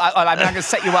 I'm going to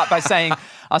set you up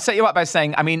by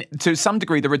saying, I mean, to some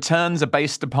degree, the returns are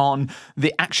based upon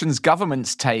the actions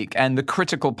governments take and the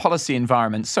critical policy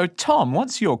environment. So, Tom,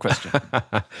 what's your question?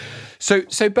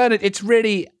 So Bernard, it's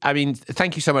really, I mean,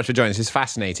 thank you so much for joining us. It's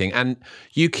fascinating. And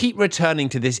you keep returning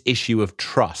to this issue of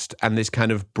trust and this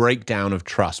kind of breakdown of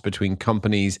trust between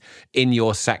companies in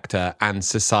your sector and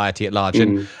society at large.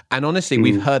 And honestly,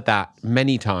 we've heard that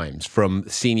many times from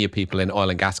senior people in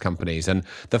oil and gas companies. And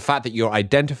the fact that you're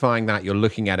identifying that, you're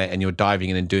looking at it and you're diving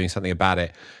in and doing something about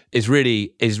it is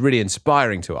really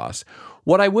inspiring to us.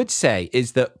 What I would say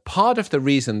is that part of the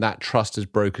reason that trust has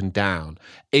broken down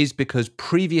is because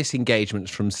previous engagements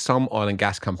from some oil and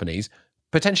gas companies,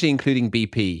 potentially including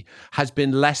BP, has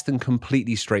been less than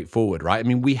completely straightforward, right? I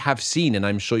mean, we have seen, and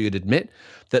I'm sure you'd admit,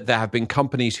 that there have been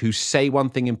companies who say one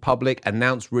thing in public,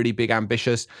 announce really big,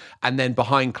 ambitious, and then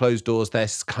behind closed doors, they're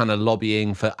kind of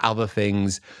lobbying for other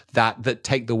things that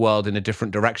take the world in a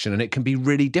different direction. And it can be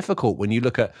really difficult when you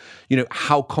look at,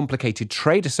 how complicated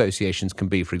trade associations can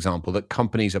be, for example, that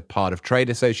companies are part of trade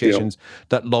associations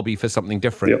that lobby for something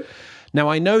different. Now,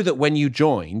 I know that when you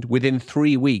joined, within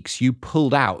 3 weeks, you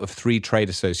pulled out of 3 trade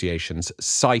associations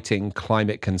citing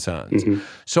climate concerns. Mm-hmm.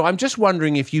 So I'm just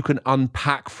wondering if you can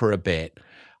unpack for a bit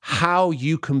how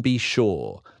you can be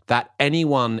sure that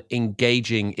anyone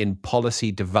engaging in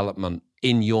policy development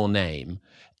in your name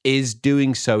is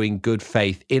doing so in good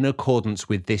faith in accordance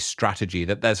with this strategy,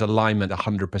 that there's alignment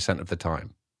 100% of the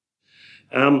time.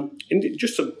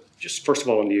 Just first of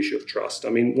all, on the issue of trust, I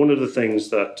mean, one of the things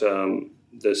that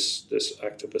this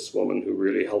activist woman who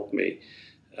really helped me,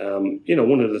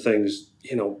 one of the things,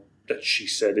 that she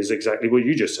said is exactly what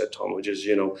you just said, Tom, which is,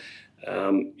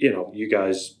 you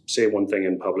guys say one thing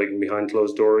in public and behind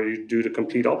closed doors you do the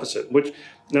complete opposite. Which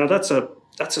now that's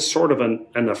a sort of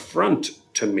an affront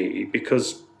to me,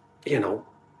 because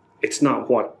it's not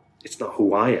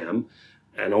who I am,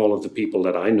 and all of the people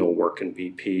that I know work in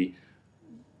BP.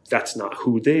 That's not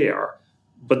who they are.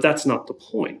 But that's not the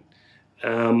point.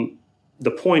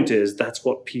 The point is that's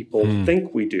what people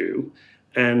think we do.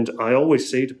 And I always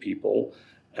say to people,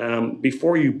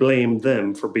 before you blame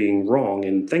them for being wrong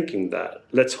in thinking that,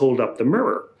 let's hold up the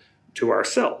mirror to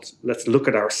ourselves. Let's look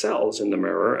at ourselves in the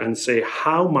mirror and say,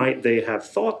 how might they have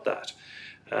thought that?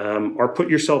 Or put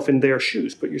yourself in their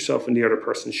shoes, put yourself in the other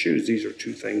person's shoes. These are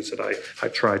 2 things that I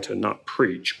try to not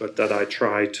preach, but that I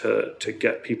try to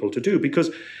get people to do.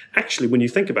 Because actually, when you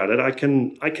think about it, I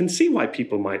can see why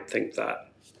people might think that.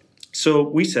 So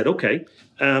we said, okay,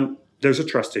 there's a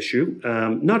trust issue.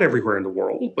 Not everywhere in the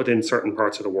world, but in certain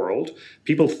parts of the world,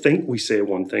 people think we say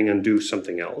one thing and do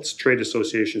something else. Trade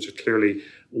associations are clearly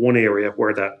one area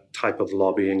where that type of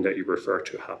lobbying that you refer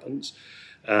to happens.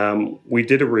 We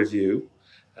did a review.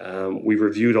 We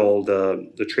reviewed all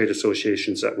the trade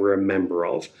associations that we're a member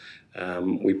of.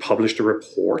 We published a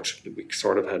report. We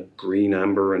sort of had green,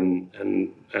 amber,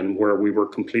 and where we were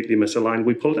completely misaligned,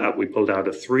 we pulled out. We pulled out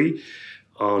of 3.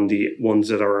 On the ones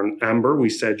that are in amber, we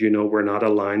said, we're not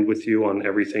aligned with you on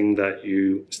everything that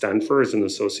you stand for as an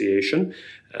association.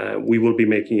 We will be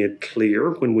making it clear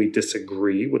when we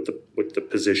disagree with the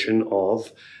position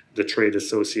of the trade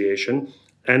association,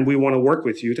 and we want to work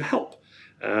with you to help.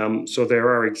 So there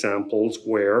are examples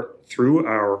where, through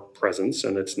our presence,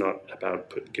 and it's not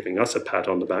about giving us a pat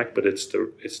on the back, but it's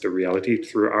the reality,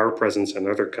 through our presence and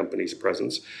other companies'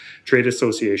 presence, trade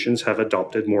associations have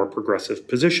adopted more progressive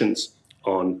positions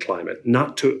on climate.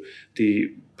 Not to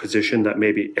the position that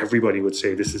maybe everybody would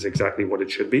say this is exactly what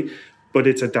it should be, but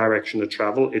it's a direction of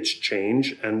travel, it's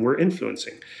change, and we're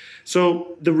influencing.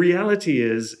 So the reality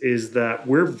is that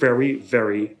we're very,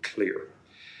 very clear.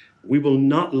 We will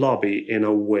not lobby in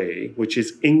a way which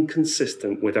is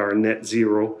inconsistent with our net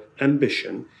zero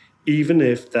ambition, even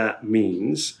if that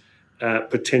means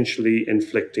potentially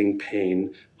inflicting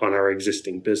pain on our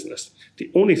existing business.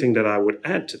 The only thing that I would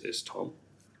add to this, Tom,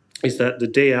 is that the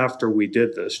day after we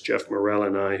did this, Jeff Morrell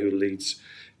and I, who leads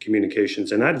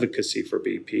communications and advocacy for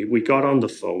BP, we got on the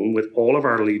phone with all of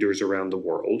our leaders around the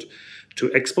world to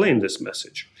explain this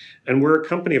message. And we're a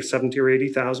company of 70 or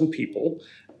 80,000 people.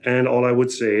 And all I would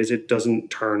say is it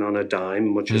doesn't turn on a dime,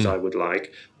 much as I would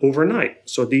like, overnight.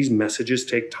 So these messages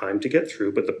take time to get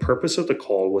through. But the purpose of the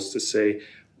call was to say,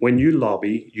 when you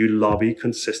lobby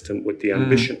consistent with the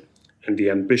ambition. And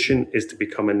the ambition is to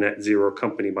become a net zero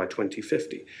company by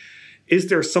 2050. Is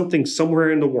there something somewhere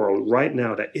in the world right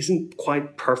now that isn't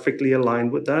quite perfectly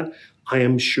aligned with that? I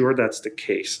am sure that's the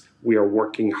case. We are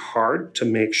working hard to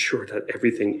make sure that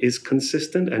everything is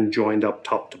consistent and joined up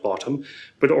top to bottom,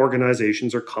 but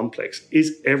organizations are complex.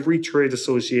 Is every trade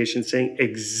association saying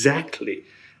exactly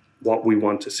what we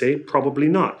want to say? Probably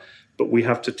not. But we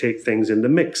have to take things in the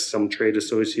mix. Some trade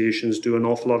associations do an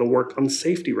awful lot of work on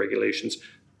safety regulations,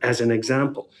 as an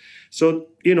example. So,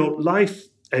 life,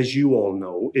 as you all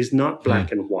know, is not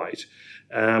black and white.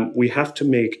 We have to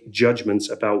make judgments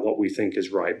about what we think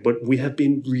is right, but we have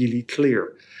been really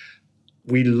clear.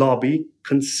 We lobby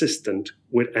consistent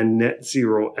with a net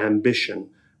zero ambition,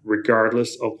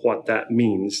 regardless of what that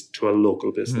means to a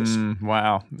local business.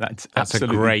 Wow, that's a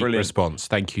great brilliant response.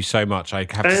 Thank you so much. I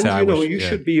have to say, you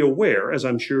should be aware, as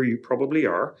I'm sure you probably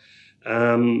are,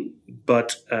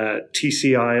 but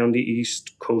TCI on the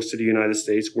east coast of the United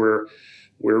States, we're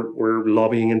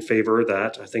lobbying in favor of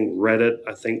that. I think Reddit,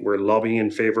 we're lobbying in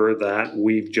favor of that.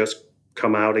 We've just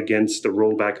come out against the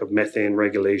rollback of methane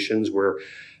regulations. We're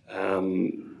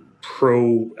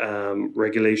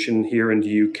pro-regulation here in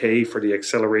the UK for the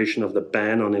acceleration of the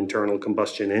ban on internal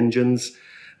combustion engines.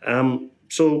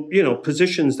 So,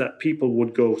 positions that people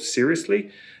would go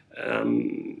seriously.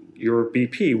 you're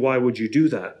BP. Why would you do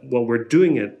that? Well, we're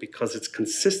doing it because it's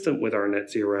consistent with our net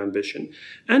zero ambition.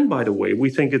 And by the way, we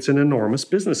think it's an enormous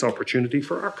business opportunity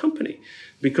for our company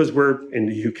because we're in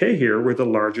the UK here. We're the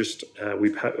largest,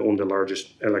 own the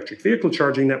largest electric vehicle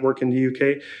charging network in the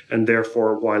UK. And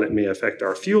therefore, while it may affect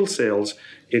our fuel sales,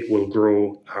 it will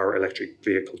grow our electric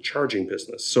vehicle charging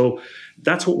business. So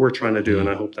that's what we're trying to do. And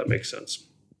I hope that makes sense.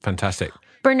 Fantastic.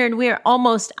 Bernard, we're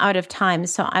almost out of time,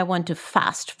 so I want to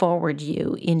fast forward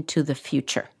you into the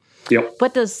future. Yep.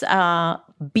 What does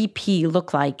BP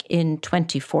look like in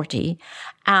 2040?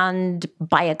 And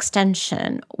by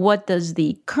extension, what does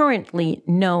the currently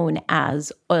known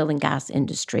as oil and gas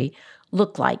industry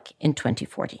look like in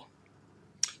 2040?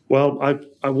 Well,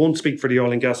 I won't speak for the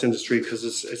oil and gas industry because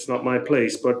it's not my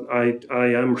place, but I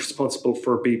am responsible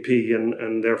for BP,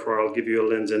 and therefore I'll give you a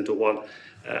lens into what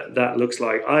that looks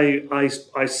like.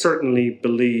 I certainly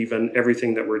believe, and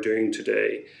everything that we're doing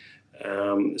today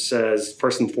says,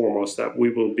 first and foremost, that we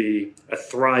will be a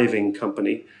thriving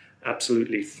company,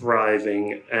 absolutely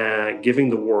thriving, giving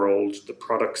the world the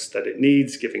products that it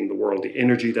needs, giving the world the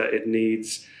energy that it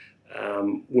needs,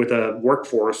 with a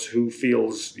workforce who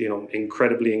feels,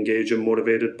 incredibly engaged and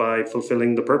motivated by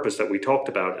fulfilling the purpose that we talked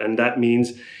about. And that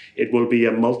means it will be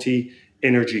a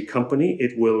multi-energy company.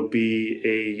 It will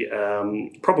be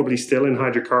probably still in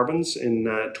hydrocarbons in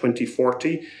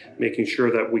 2040, making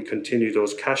sure that we continue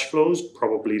those cash flows,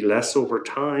 probably less over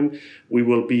time. We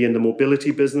will be in the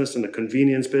mobility business and the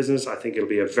convenience business. I think it'll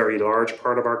be a very large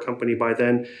part of our company by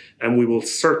then. And we will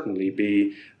certainly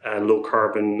be a low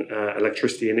carbon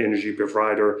electricity and energy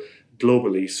provider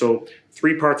globally. So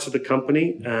 3 parts of the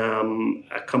company,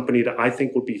 a company that I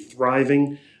think will be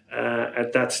thriving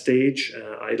at that stage.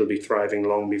 It'll be thriving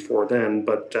long before then,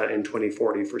 but in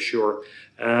 2040 for sure.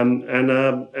 An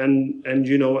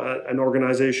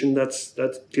organization that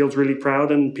feels really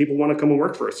proud and people want to come and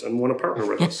work for us and want to partner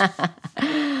with us.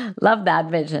 Love that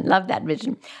vision. Love that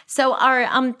vision. So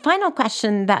our final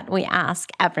question that we ask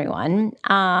everyone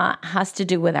has to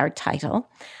do with our title,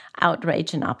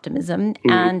 Outrage and Optimism.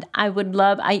 Mm-hmm. And I would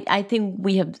love, I think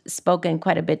we have spoken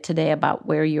quite a bit today about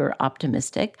where you're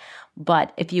optimistic,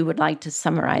 but if you would like to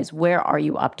summarize, where are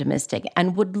you optimistic?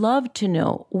 And would love to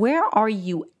know, where are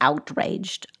you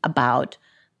outraged about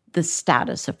the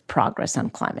status of progress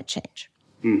on climate change?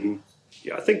 Mm-hmm.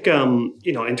 Yeah, I think,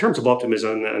 in terms of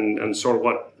optimism and sort of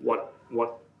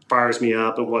what fires me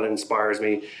up and what inspires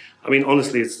me, I mean,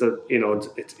 honestly, it's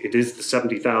it is the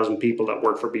 70,000 people that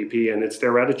work for BP, and it's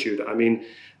their attitude. I mean,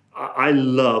 I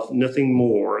love nothing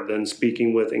more than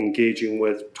speaking with, engaging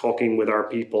with, talking with our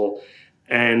people.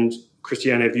 And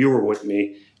Christiane, if you were with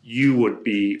me, you would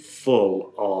be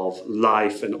full of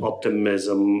life and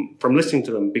optimism from listening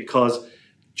to them, because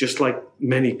just like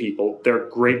many people, they're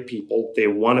great people. They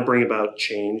want to bring about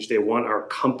change. They want our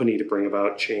company to bring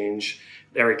about change.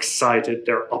 They're excited,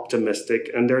 they're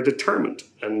optimistic, and they're determined.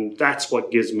 And that's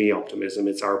what gives me optimism.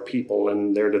 It's our people,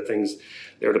 and they're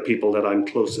the people that I'm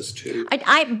closest to.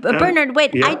 Bernard,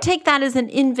 wait, yeah. I take that as an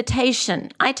invitation.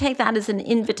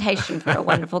 For a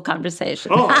wonderful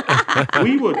conversation.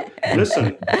 We would,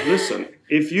 listen,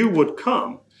 if you would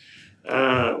come,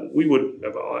 we would,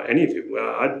 any of you,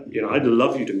 I'd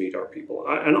love you to meet our people.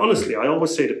 And honestly, I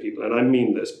always say to people, and I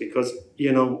mean this, because,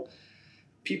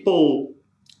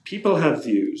 people have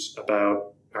views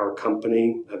about our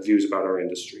company, have views about our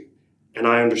industry. And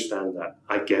I understand that.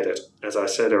 I get it. As I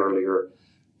said earlier,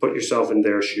 put yourself in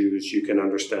their shoes. You can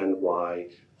understand why.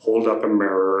 Hold up a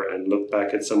mirror and look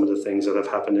back at some of the things that have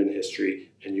happened in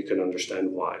history, and you can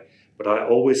understand why. But I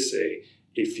always say,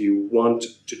 if you want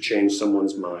to change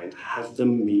someone's mind, have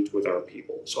them meet with our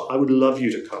people. So I would love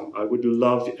you to come. I would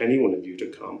love any one of you to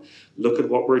come. Look at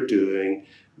what we're doing.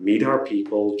 Meet our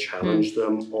people, challenge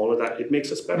them, all of that. It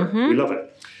makes us better. Mm-hmm. We love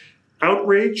it.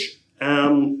 Outrage,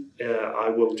 I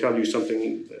will tell you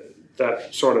something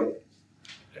that sort of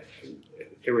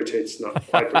irritates, not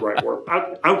quite the right word.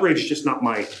 Outrage is just not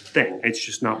my thing. It's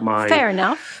just not my... Fair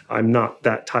enough. I'm not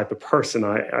that type of person.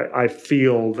 I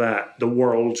feel that the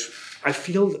world... I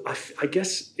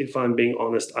guess if I'm being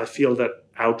honest, I feel that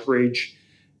outrage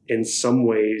in some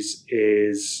ways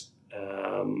is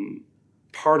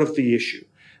part of the issue.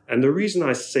 And the reason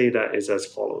I say that is as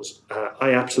follows.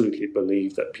 I absolutely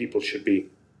believe that people should be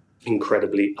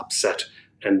incredibly upset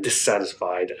and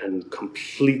dissatisfied and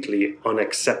completely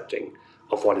unaccepting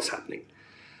of what is happening.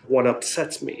 What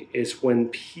upsets me is when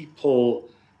people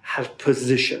have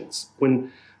positions.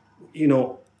 When,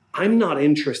 I'm not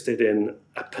interested in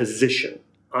a position.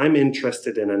 I'm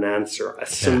interested in an answer, a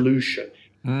solution.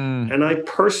 And I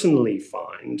personally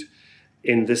find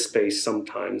in this space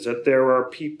sometimes that there are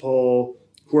people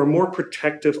who are more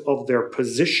protective of their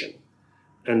position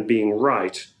and being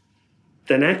right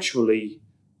than actually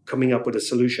coming up with a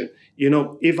solution.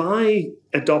 If I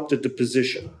adopted the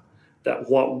position that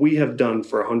what we have done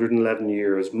for 111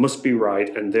 years must be right,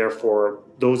 and therefore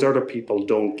those other people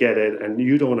don't get it, and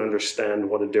you don't understand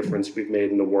what a difference we've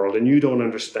made in the world, and you don't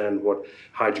understand what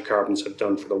hydrocarbons have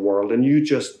done for the world, and you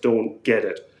just don't get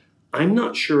it, I'm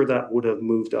not sure that would have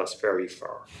moved us very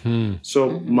far.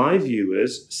 So my view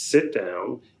is sit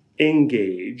down,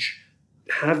 engage,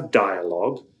 have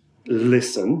dialogue,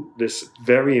 listen. This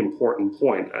very important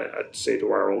point, I'd say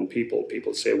to our own people.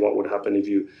 People say, what would happen if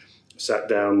you sat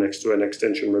down next to an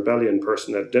Extinction Rebellion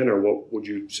person at dinner? What would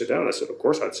you sit down? I said, of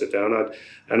course I'd sit down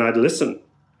I'd listen.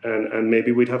 And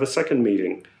maybe we'd have a second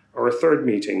meeting or a third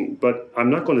meeting. But I'm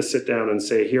not going to sit down and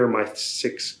say, here are my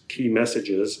 6 key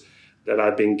messages that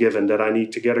I've been given that I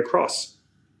need to get across,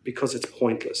 because it's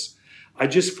pointless. I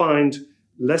just find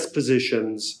less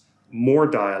positions, more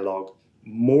dialogue,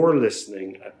 more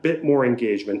listening, a bit more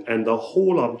engagement, and the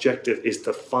whole objective is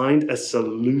to find a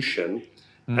solution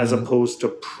as opposed to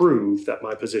prove that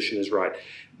my position is right.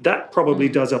 That probably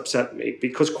does upset me,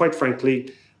 because quite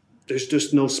frankly, there's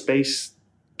just no space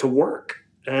to work.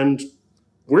 And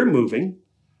we're moving,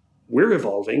 we're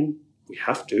evolving, we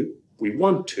have to, we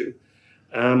want to.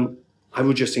 I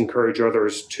would just encourage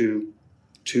others to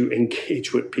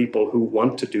engage with people who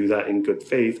want to do that in good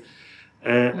faith,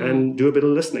 and do a bit of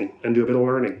listening and do a bit of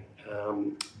learning.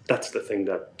 That's the thing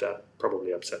that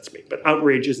probably upsets me. But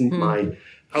outrage isn't my...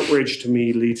 Outrage to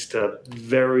me leads to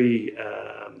very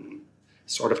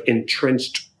sort of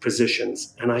entrenched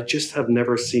positions. And I just have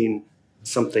never seen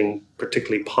something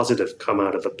particularly positive come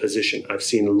out of a position. I've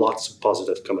seen lots of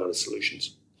positive come out of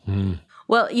solutions.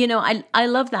 Well, I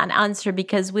love that answer,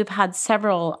 because we've had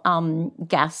several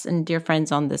guests and dear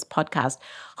friends on this podcast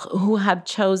who have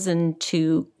chosen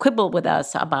to quibble with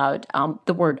us about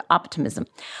the word optimism.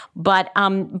 But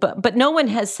no one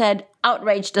has said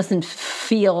outrage doesn't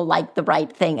feel like the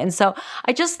right thing. And so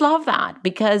I just love that,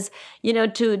 because,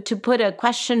 to put a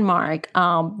question mark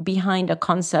behind a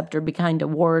concept or behind a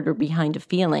word or behind a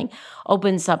feeling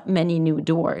opens up many new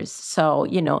doors. So,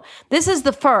 this is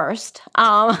the first,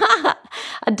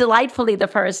 delightfully the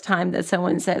first time that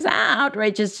someone says,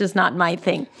 outrage is just not my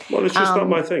thing. Well, it's just not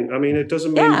my thing. I mean, it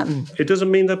doesn't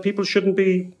mean that people shouldn't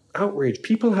be outraged.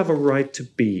 People have a right to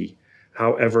be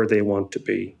however they want to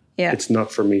be. Yeah. It's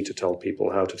not for me to tell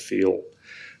people how to feel.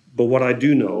 But what I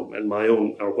do know, and what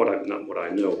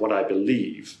I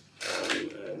believe, and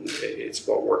it's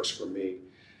what works for me.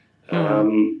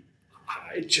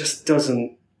 It just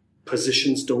doesn't,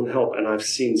 positions don't help. And I've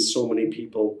seen so many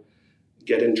people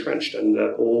get entrenched in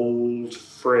that old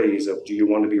phrase of, do you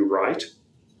want to be right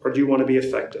or do you want to be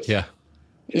effective? Yeah.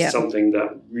 It's something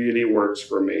that really works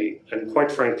for me. And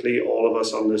quite frankly, all of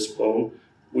us on this phone,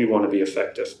 we want to be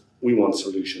effective. We want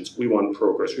solutions. We want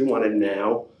progress. We want it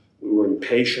now. We were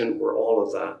impatient. We're all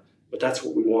of that. But that's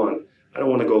what we want. I don't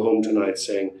want to go home tonight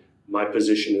saying my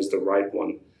position is the right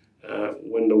one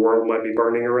when the world might be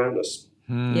burning around us.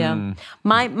 Yeah.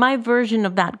 My version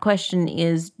of that question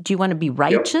is, do you want to be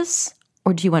righteous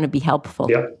or do you want to be helpful?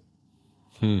 Yeah.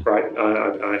 Right.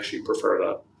 I actually prefer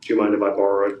that. Do you mind if I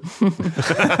borrow it?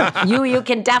 You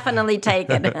can definitely take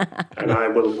it. And I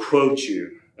will quote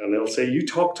you. And they'll say, you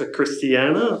talk to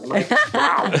Christiana? I'm like,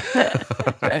 wow.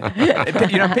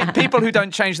 People who don't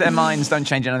change their minds don't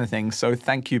change anything. So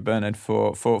thank you, Bernard,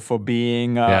 for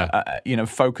being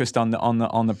focused on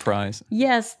the prize.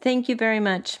 Yes, thank you very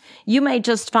much. You may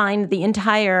just find the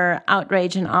entire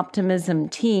Outrage and Optimism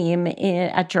team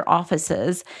at your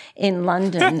offices in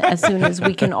London as soon as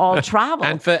we can all travel.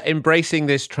 And for embracing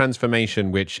this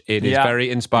transformation, which it is very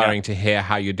inspiring to hear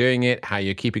how you're doing it, how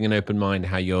you're keeping an open mind,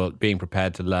 how you're being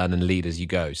prepared to learn and lead as you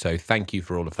go. So thank you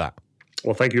for all of that.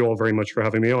 Well, thank you all very much for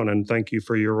having me on, and thank you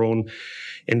for your own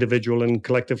individual and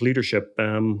collective leadership.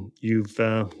 You've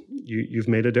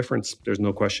made a difference. There's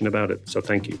no question about it. So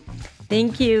thank you.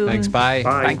 Thank you. Thanks. Bye.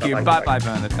 Bye. Thank you. Bye,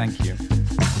 Bernard. Thank you.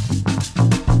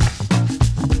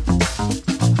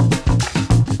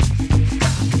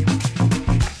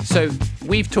 So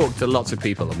we've talked to lots of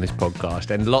people on this podcast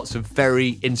and lots of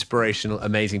very inspirational,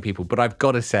 amazing people. But I've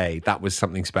got to say that was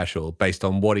something special based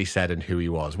on what he said and who he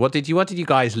was. What did you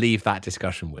guys leave that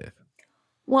discussion with?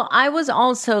 Well, I was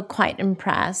also quite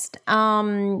impressed.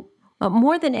 But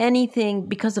more than anything,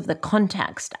 because of the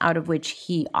context out of which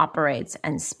he operates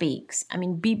and speaks. I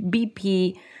mean,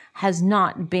 BP has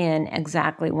not been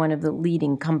exactly one of the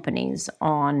leading companies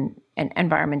on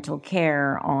environmental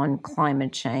care, on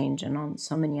climate change, and on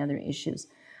so many other issues.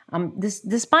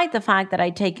 Despite the fact that I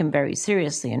take him very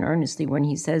seriously and earnestly when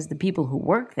he says the people who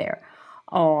work there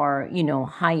are,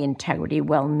 high integrity,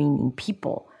 well-meaning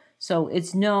people. So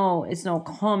it's no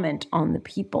comment on the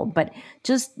people, but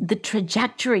just the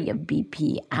trajectory of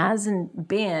BP hasn't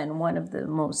been one of the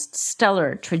most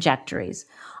stellar trajectories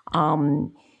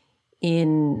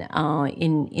in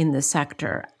the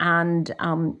sector, and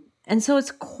so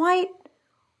it's quite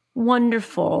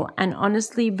wonderful and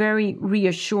honestly very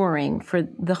reassuring for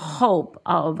the hope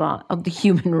of the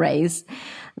human race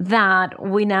that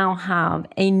we now have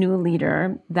a new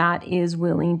leader that is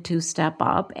willing to step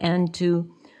up and to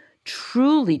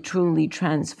truly, truly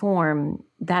transform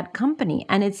that company.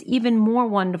 And it's even more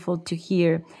wonderful to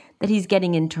hear that he's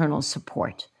getting internal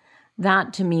support.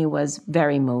 That to me was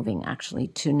very moving, actually,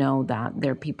 to know that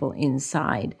there are people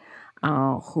inside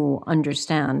who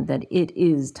understand that it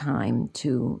is time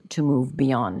to move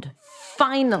beyond.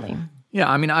 Finally. Yeah,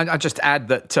 I mean, I just add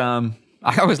that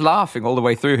I was laughing all the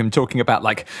way through him talking about,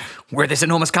 like, we're this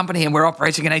enormous company and we're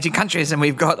operating in 18 countries and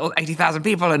we've got 80,000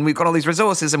 people and we've got all these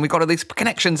resources and we've got all these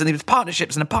connections and these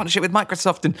partnerships and a partnership with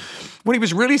Microsoft. And what he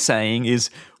was really saying is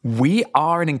we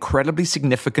are an incredibly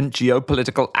significant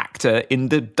geopolitical actor in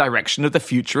the direction of the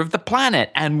future of the planet,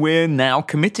 and we're now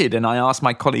committed. And I asked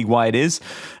my colleague why it is.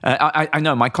 I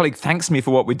know my colleague thanks me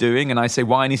for what we're doing, and I say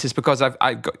why, and he says because I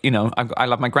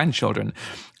love my grandchildren,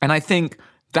 and I think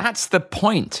that's the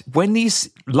point. When these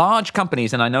large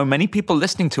companies, and I know many people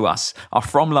listening to us are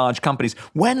from large companies,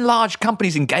 when large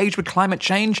companies engage with climate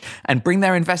change and bring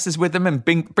their investors with them and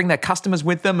bring their customers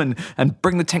with them and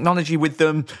bring the technology with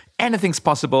them, anything's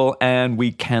possible and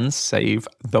we can save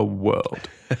the world.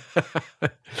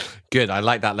 Good. I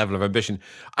like that level of ambition.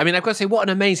 I mean, I've got to say, what an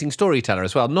amazing storyteller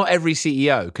as well. Not every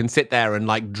CEO can sit there and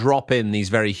like drop in these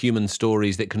very human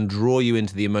stories that can draw you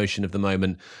into the emotion of the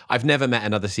moment. I've never met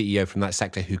another CEO from that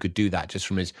sector who could do that just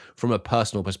from a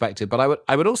personal perspective. But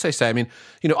I would also say, I mean,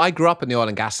 I grew up in the oil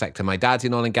and gas sector. My dad's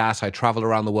in oil and gas. I travel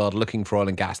around the world looking for oil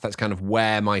and gas. That's kind of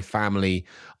where my family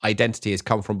identity has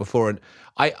come from before. And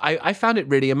I found it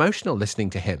really emotional listening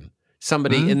to him.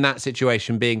 Somebody in that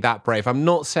situation being that brave. I'm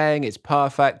not saying it's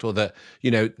perfect or that,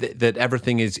 that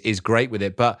everything is great with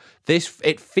it, but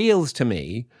it feels to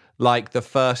me like the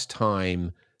first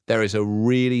time there is a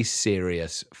really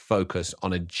serious focus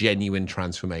on a genuine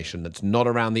transformation that's not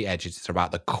around the edges. It's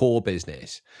about the core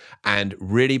business and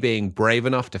really being brave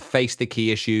enough to face the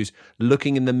key issues,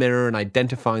 looking in the mirror and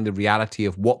identifying the reality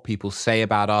of what people say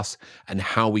about us and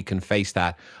how we can face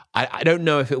that. I don't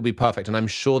know if it will be perfect, and I'm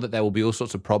sure that there will be all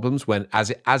sorts of problems as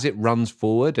it runs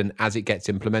forward and as it gets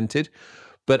implemented.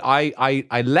 But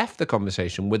I left the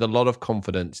conversation with a lot of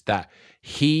confidence that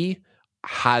he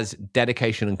has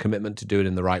dedication and commitment to do it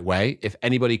in the right way. If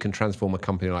anybody can transform a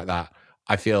company like that,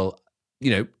 I feel,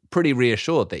 pretty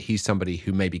reassured that he's somebody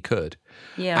who maybe could.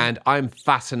 Yeah. And I'm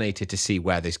fascinated to see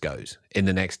where this goes in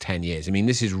the next 10 years. I mean,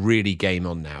 this is really game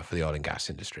on now for the oil and gas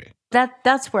industry.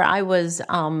 That's where I was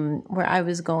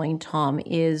going, Tom,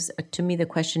 is to me the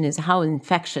question is how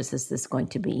infectious is this going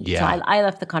to be? Yeah. So I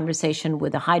left the conversation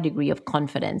with a high degree of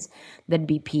confidence that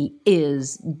BP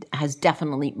has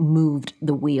definitely moved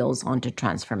the wheels onto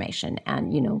transformation,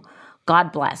 and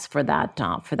God bless for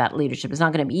that leadership. It's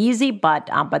not going to be easy, but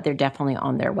they're definitely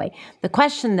on their way. The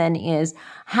question then is,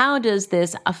 how does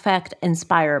this affect,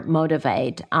 inspire,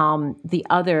 motivate the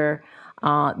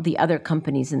other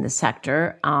companies in the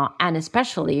sector, and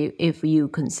especially if you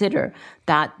consider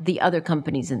that the other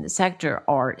companies in the sector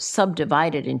are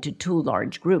subdivided into two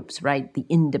large groups, right? The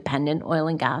independent oil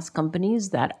and gas companies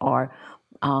that are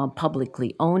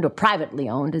publicly owned or privately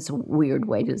owned is a weird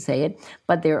way to say it,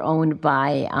 but they're owned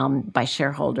by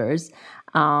shareholders,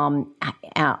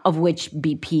 of which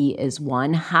BP is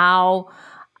one. How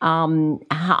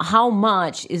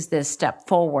much is this step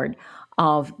forward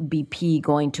of BP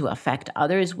going to affect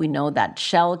others? We know that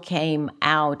Shell came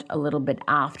out a little bit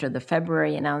after the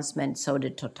February announcement. So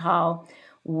did Total,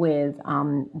 with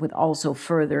also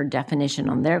further definition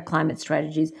on their climate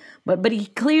strategies. But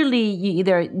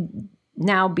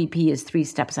now BP is 3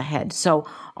 steps ahead. So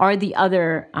are the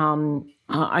other oil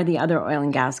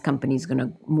and gas companies going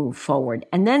to move forward?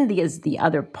 And then there's the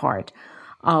other part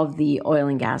of the oil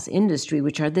and gas industry,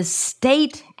 which are the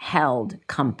state-held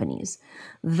companies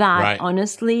that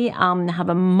honestly have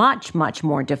a much, much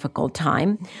more difficult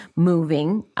time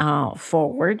moving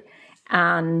forward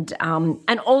and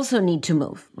also need to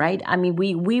move, right? I mean,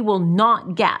 we will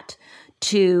not get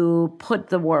to put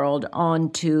the world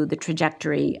onto the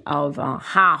trajectory of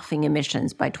halving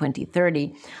emissions by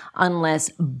 2030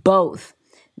 unless both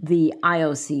the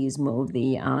IOCs move,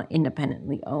 the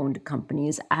independently owned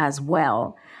companies, as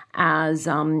well as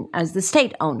the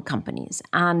state-owned companies.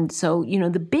 And so,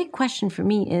 the big question for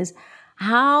me is,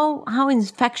 how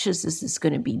infectious is this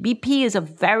going to be? BP is a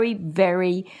very,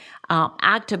 very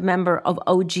active member of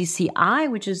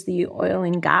OGCI, which is the Oil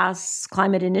and Gas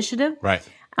Climate Initiative. Right.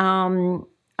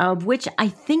 Of which I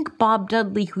think Bob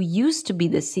Dudley, who used to be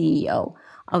the CEO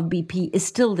of BP, is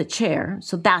still the chair.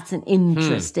 So that's an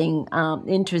interesting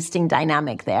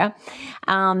dynamic there.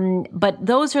 But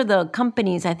those are the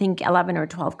companies, I think 11 or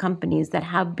 12 companies that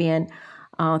have been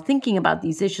thinking about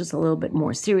these issues a little bit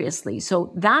more seriously.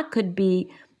 So that could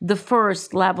be the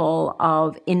first level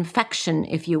of infection,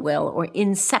 if you will, or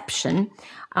inception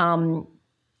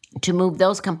to move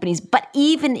those companies. But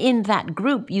even in that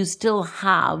group, you still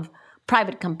have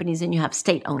private companies and you have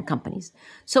state-owned companies.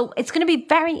 So it's going to be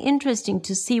very interesting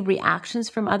to see reactions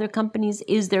from other companies.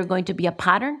 Is there going to be a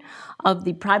pattern of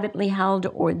the privately held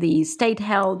or the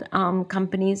state-held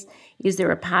companies? Is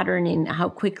there a pattern in how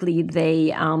quickly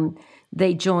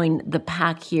they join the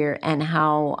pack here, and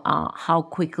how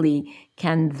quickly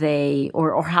can they,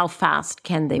 or how fast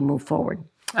can they move forward?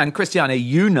 And Christiane,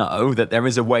 you know that there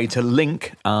is a way to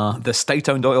link the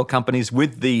state-owned oil companies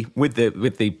with the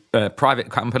private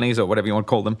companies, or whatever you want to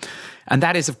call them, and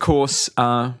that is, of course,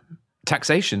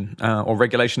 taxation or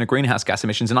regulation of greenhouse gas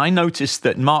emissions. And I noticed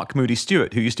that Mark Moody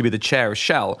Stewart, who used to be the chair of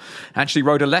Shell, actually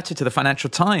wrote a letter to the Financial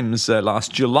Times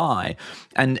last July,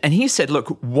 and he said, "Look,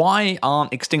 why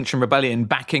aren't Extinction Rebellion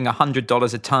backing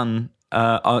 $100 a ton?"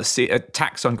 A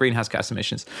tax on greenhouse gas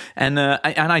emissions. And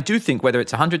I do think whether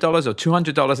it's $100 or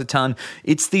 $200 a ton,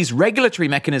 it's these regulatory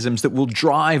mechanisms that will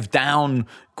drive down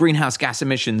greenhouse gas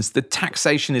emissions. The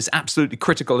taxation is absolutely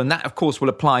critical. And that, of course, will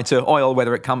apply to oil,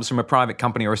 whether it comes from a private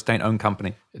company or a state-owned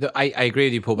company. I agree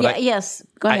with you, Paul. But yes,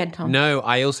 go ahead, Tom. No,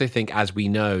 I also think, as we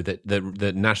know, that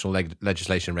the national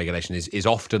legislation and regulation is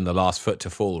often the last foot to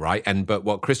fall, right? But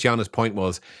what Christiana's point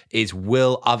is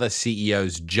will other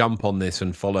CEOs jump on this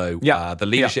and follow the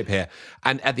leadership here?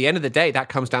 And at the end of the day, that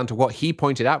comes down to what he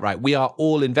pointed out, right? We are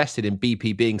all invested in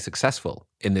BP being successful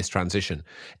in this transition.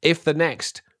 If the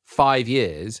next 5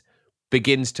 years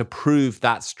begins to prove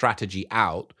that strategy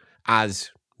out, as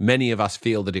many of us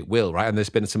feel that it will, right? And there's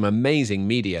been some amazing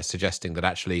media suggesting that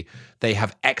actually they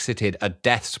have exited a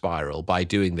death spiral by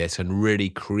doing this and really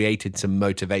created some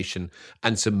motivation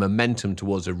and some momentum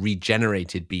towards a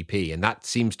regenerated BP. And that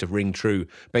seems to ring true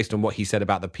based on what he said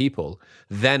about the people.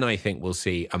 Then I think we'll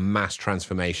see a mass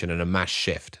transformation and a mass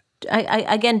shift. I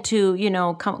again, to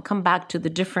come back to the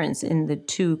difference in the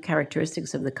two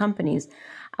characteristics of the companies.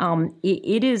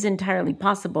 It is entirely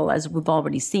possible, as we've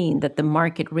already seen, that the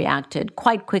market reacted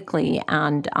quite quickly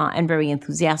and very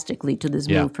enthusiastically to this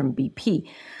move from BP.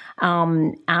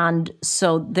 And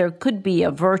so there could be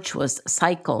a virtuous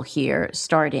cycle here,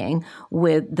 starting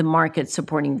with the market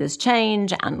supporting this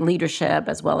change and leadership,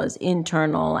 as well as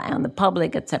internal and the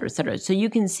public, et cetera, et cetera. So you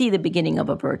can see the beginning of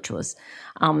a virtuous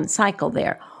cycle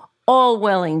there. All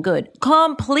well and good.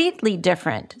 Completely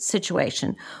different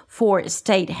situation for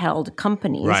state-held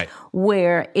companies, right,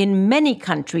 where in many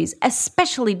countries,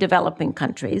 especially developing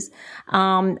countries,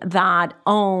 that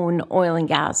own oil and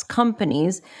gas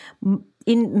companies,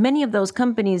 in many of those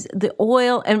companies, the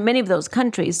oil and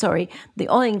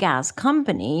gas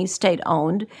company,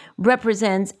 state-owned,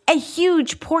 represents a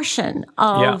huge portion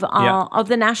of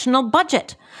the national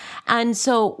budget. And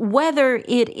so whether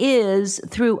it is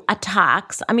through a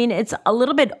tax, I mean, it's a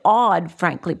little bit odd,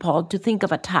 frankly, Paul, to think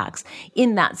of a tax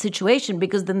in that situation,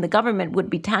 because then the government would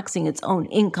be taxing its own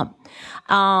income.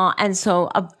 And so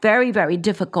a very, very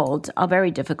difficult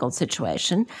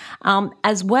situation,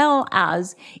 as well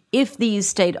as if these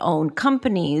state-owned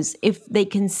companies, if they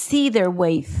can see their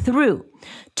way through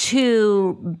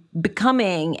to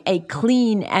becoming a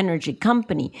clean energy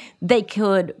company, they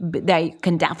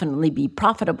can definitely be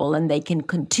profitable, and they can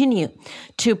continue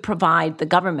to provide the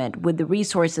government with the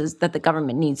resources that the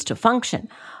government needs to function.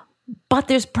 But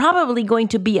there's probably going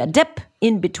to be a dip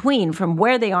in between from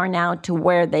where they are now to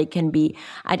where they can be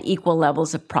at equal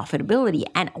levels of profitability.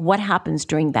 And what happens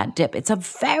during that dip? It's a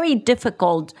very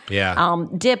difficult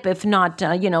dip, if not,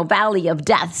 valley of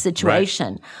death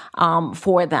situation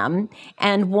for them,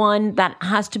 and one that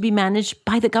has to be managed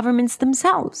by the governments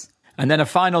themselves. And then a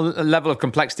final level of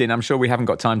complexity, and I'm sure we haven't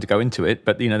got time to go into it,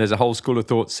 but there's a whole school of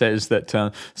thought says that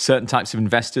certain types of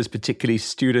investors, particularly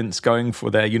students going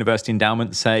for their university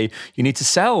endowment, say you need to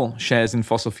sell shares in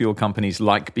fossil fuel companies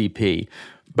like BP.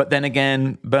 But then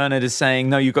again, Bernard is saying,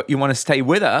 no, you want to stay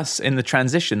with us in the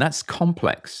transition. That's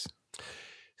complex.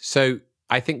 So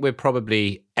I think we're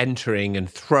probably entering and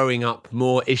throwing up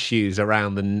more issues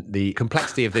around the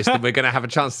complexity of this than we're going to have a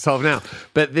chance to solve now.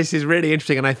 But this is really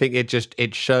interesting, and I think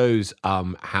it shows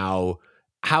how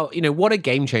what a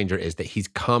game changer it is that he's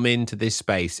come into this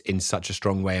space in such a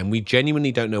strong way. And we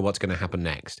genuinely don't know what's going to happen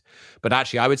next. But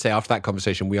actually, I would say after that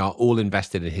conversation, we are all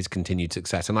invested in his continued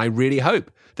success. And I really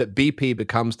hope that BP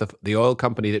becomes the oil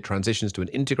company that transitions to an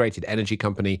integrated energy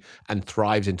company and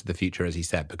thrives into the future, as he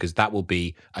said, because that will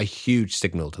be a huge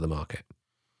signal to the market.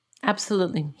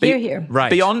 Absolutely. Here.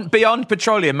 Right. Beyond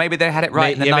petroleum. Maybe they had it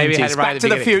right in the 90s. Back to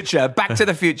the future. Back to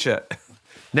the future.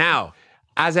 Now,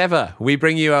 as ever, we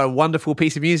bring you a wonderful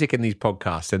piece of music in these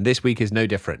podcasts, and this week is no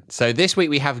different. So this week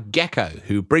we have Gecko,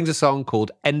 who brings a song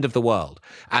called End of the World,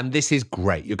 and this is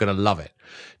great. You're going to love it.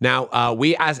 Now,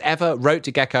 we, as ever, wrote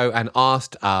to Gecko and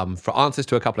asked for answers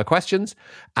to a couple of questions,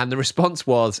 and the response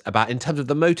was about, in terms of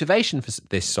the motivation for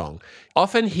this song,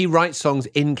 often he writes songs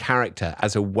in character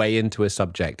as a way into a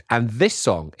subject, and this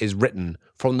song is written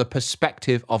from the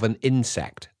perspective of an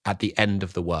insect at the end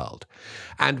of the world.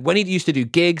 And when he used to do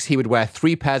gigs, he would wear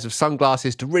 3 pairs of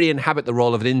sunglasses to really inhabit the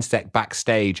role of an insect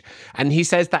backstage. And he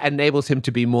says that enables him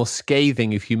to be more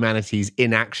scathing of humanity's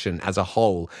inaction as a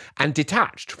whole and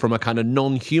detached from a kind of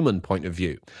non-human point of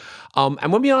view.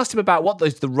 And when we asked him about what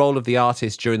is the role of the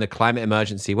artist during the climate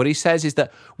emergency, what he says is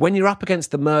that when you're up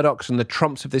against the Murdochs and the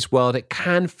Trumps of this world, it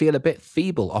can feel a bit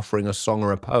feeble offering a song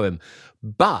or a poem.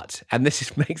 But, and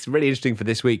this makes it really interesting for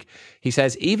this week, he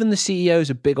says, even the CEOs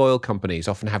of big oil companies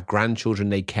often have grandchildren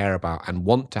they care about and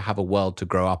want to have a world to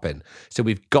grow up in. So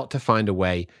we've got to find a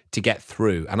way to get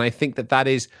through. And I think that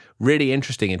is really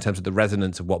interesting in terms of the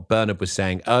resonance of what Bernard was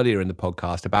saying earlier in the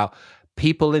podcast about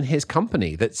people in his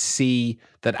company that see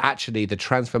that actually the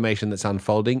transformation that's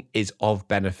unfolding is of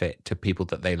benefit to people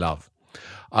that they love.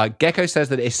 Gecko says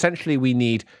that essentially we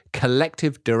need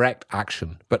collective direct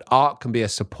action, but art can be a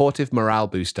supportive morale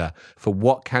booster for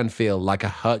what can feel like a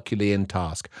Herculean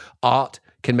task. Art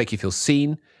can make you feel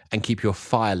seen and keep your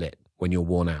fire lit when you're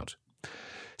worn out.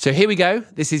 So here we go.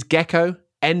 This is Gecko,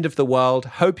 End of the World.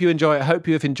 Hope you enjoy it. Hope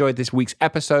you have enjoyed this week's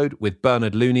episode with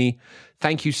Bernard Looney.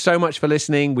 Thank you so much for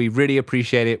listening. We really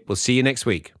appreciate it. We'll see you next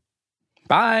week.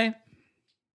 Bye.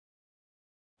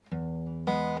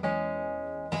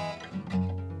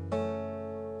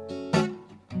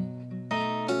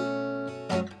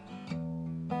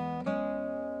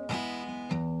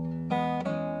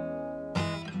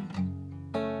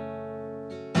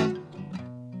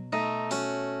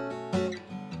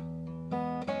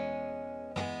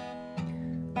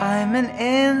 I'm an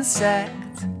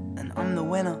insect, and I'm the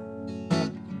winner.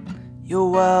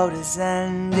 Your world has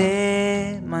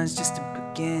ended, mine's just a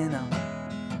beginner.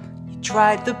 You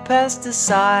tried the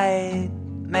pesticide,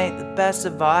 made the best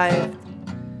survive.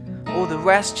 All the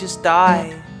rest just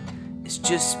died, it's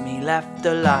just me left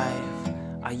alive.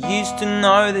 I used to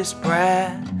know this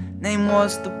prayer, name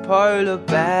was the polar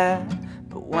bear.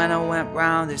 But when I went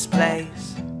round this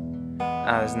place,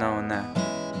 I was no one there.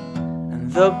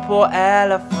 The poor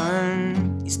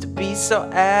elephant used to be so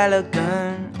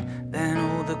elegant, then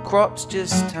all the crops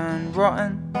just turned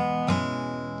rotten.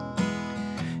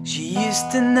 She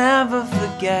used to never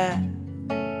forget,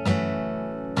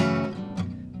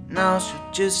 now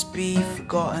she'll just be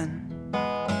forgotten.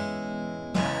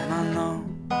 And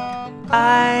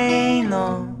I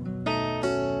know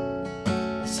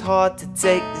it's hard to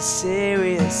take this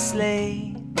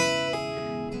seriously.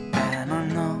 And I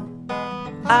know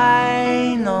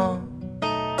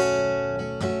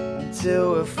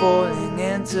until we're falling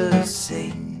into the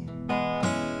sea.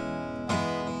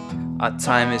 Our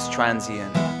time is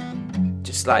transient,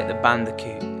 just like the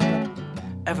bandicoot.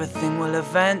 Everything will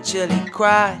eventually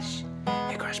crash.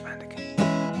 Hey, Crash Bandicoot.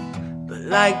 But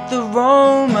like the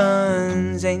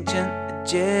Romans, ancient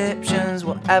Egyptians,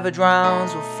 whatever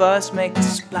drowns will first make a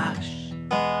splash.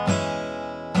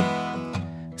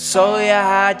 So you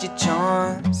had your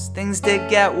chance, things did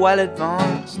get well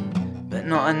advanced, but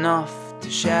not enough to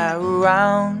share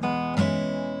around.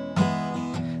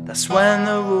 That's when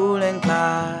the ruling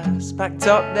class packed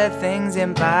up their things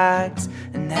in bags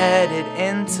and headed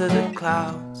into the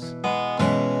clouds.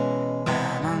 And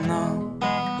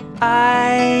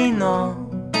I know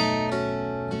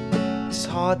it's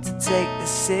hard to take this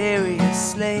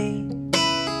seriously.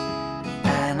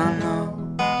 And I know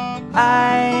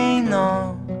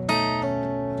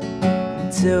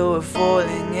until we're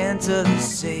falling into the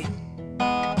sea.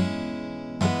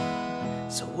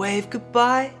 So wave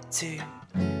goodbye to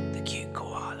the cute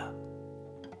koala.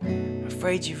 I'm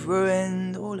afraid you've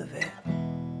ruined all of it.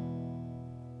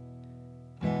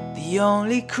 The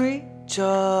only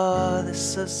creature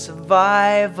that's a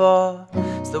survivor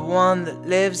is the one that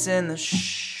lives in the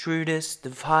shrewdest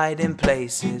of hiding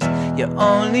places. You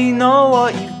only know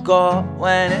what you've got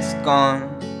when it's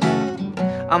gone.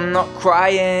 I'm not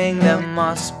crying, there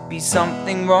must be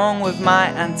something wrong with my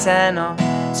antenna.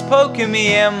 It's poking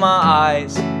me in my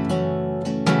eyes.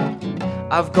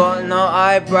 I've got no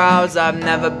eyebrows, I've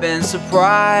never been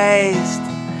surprised.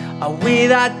 Are we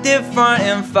that different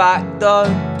in fact though?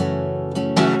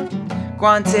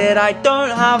 Granted, I don't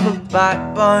have a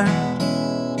backbone.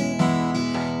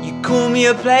 You call me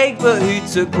a plague, but who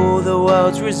took all the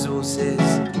world's resources?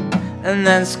 And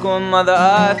then scorn Mother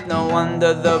Earth, no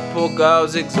wonder the poor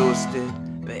girl's exhausted.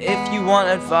 But if you want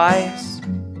advice,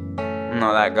 I'm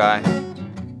not that guy.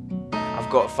 I've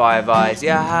got 5 eyes,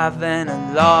 yeah, having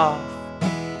a laugh.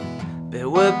 But it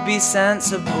would be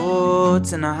sensible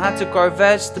to know how to grow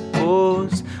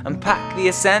vegetables and pack the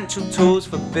essential tools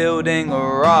for building a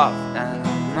raft. And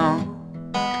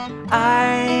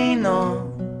I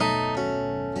know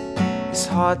it's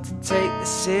hard to take this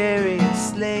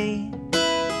seriously.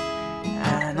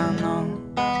 And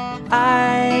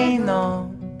I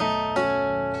know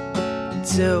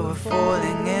until we're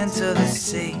falling into the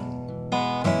sea.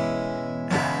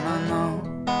 And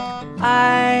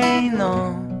I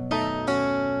know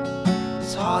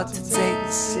it's hard to take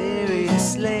this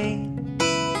seriously.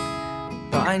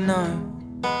 But I know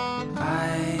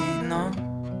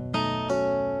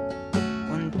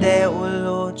one day it will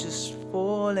all just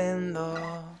fall in the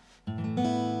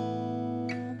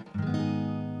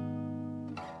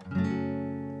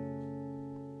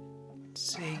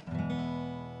sea.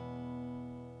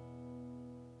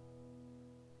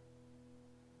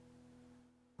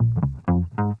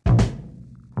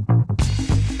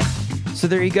 So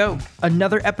there you go,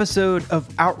 another episode of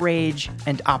Outrage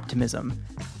and Optimism.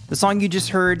 The song you just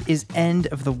heard is End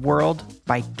of the World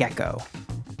by Gecko.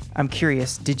 I'm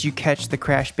curious, did you catch the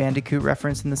Crash Bandicoot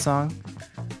reference in the song?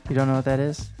 You don't know what that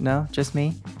is? No? Just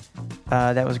me?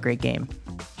 That was a great game.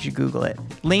 You should Google it.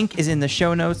 Link is in the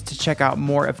show notes to check out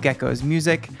more of Gecko's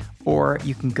music, or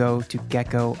you can go to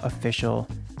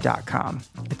geckoofficial.com.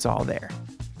 It's all there.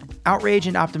 Outrage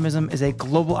and Optimism is a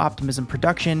Global Optimism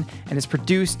production and is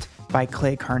produced by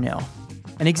Clay Carnell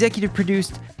and executive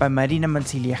produced by Marina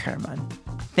Mancilia Herman.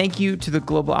 Thank you to the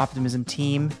Global Optimism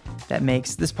team that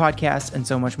makes this podcast and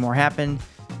so much more happen.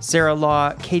 Sarah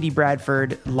Law, Katie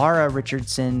Bradford, Lara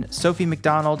Richardson, Sophie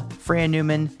McDonald, Freya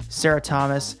Newman, Sarah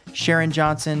Thomas, Sharon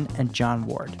Johnson, and John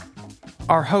Ward.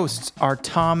 Our hosts are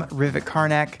Tom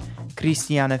Rivett-Carnac,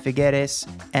 Cristiana Figueres,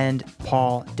 and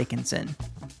Paul Dickinson.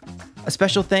 A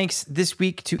special thanks this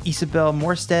week to Isabel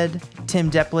Morstead, Tim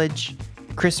Depledge,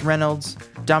 Chris Reynolds,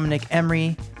 Dominic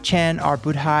Emery, Chan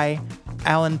Arbudhai,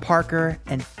 Alan Parker,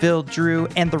 and Phil Drew,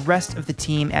 and the rest of the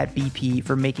team at BP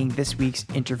for making this week's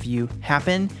interview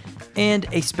happen. And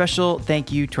a special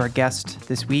thank you to our guest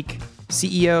this week,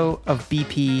 CEO of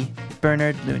BP,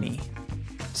 Bernard Looney.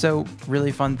 So,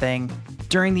 really fun thing.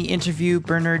 During the interview,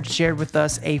 Bernard shared with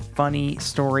us a funny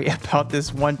story about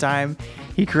this one time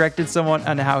he corrected someone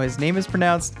on how his name is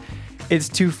pronounced. It's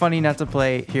too funny not to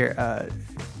play. Here,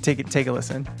 take a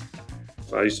listen.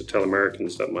 I used to tell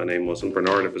Americans that my name wasn't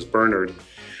Bernard, it was Bernard.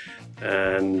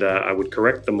 And I would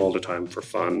correct them all the time for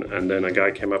fun. And then a guy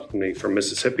came up to me from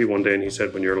Mississippi one day and he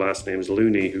said, when your last name's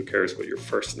Looney, who cares what your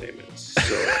first name is?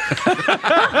 So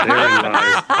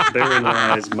therein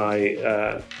lies my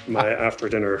after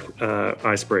dinner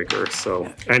icebreaker.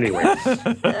 So anyway.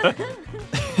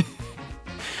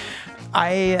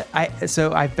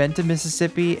 So I've been to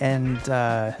Mississippi and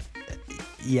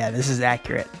yeah, this is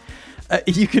accurate.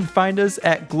 You can find us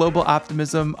at Global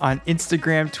Optimism on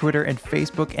Instagram, Twitter, and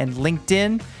Facebook, and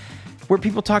LinkedIn, where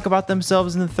people talk about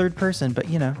themselves in the third person, but,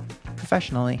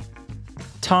 professionally.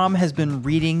 Tom has been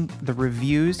reading the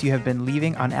reviews you have been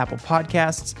leaving on Apple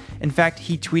Podcasts. In fact,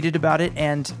 he tweeted about it,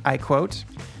 and I quote,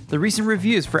 "The recent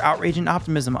reviews for Outrage and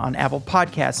Optimism on Apple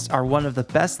Podcasts are one of the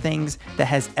best things that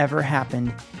has ever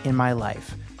happened in my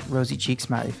life." Rosy cheek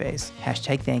smiley face.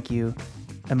 Hashtag thank you.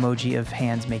 Emoji of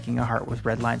hands making a heart with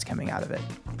red lines coming out of it.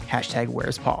 Hashtag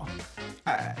where's Paul?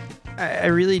 I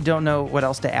really don't know what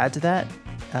else to add to that.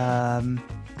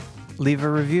 Leave a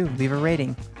review, leave a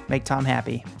rating, make Tom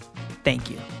happy. Thank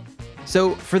you.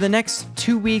 So for the next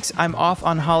 2 weeks, I'm off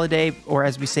on holiday, or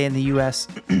as we say in the US,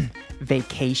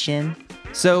 vacation.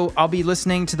 So I'll be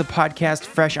listening to the podcast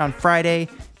fresh on Friday,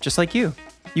 just like you.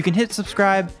 You can hit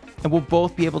subscribe and we'll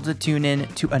both be able to tune in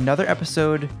to another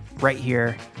episode right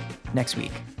here next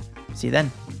week. See you then.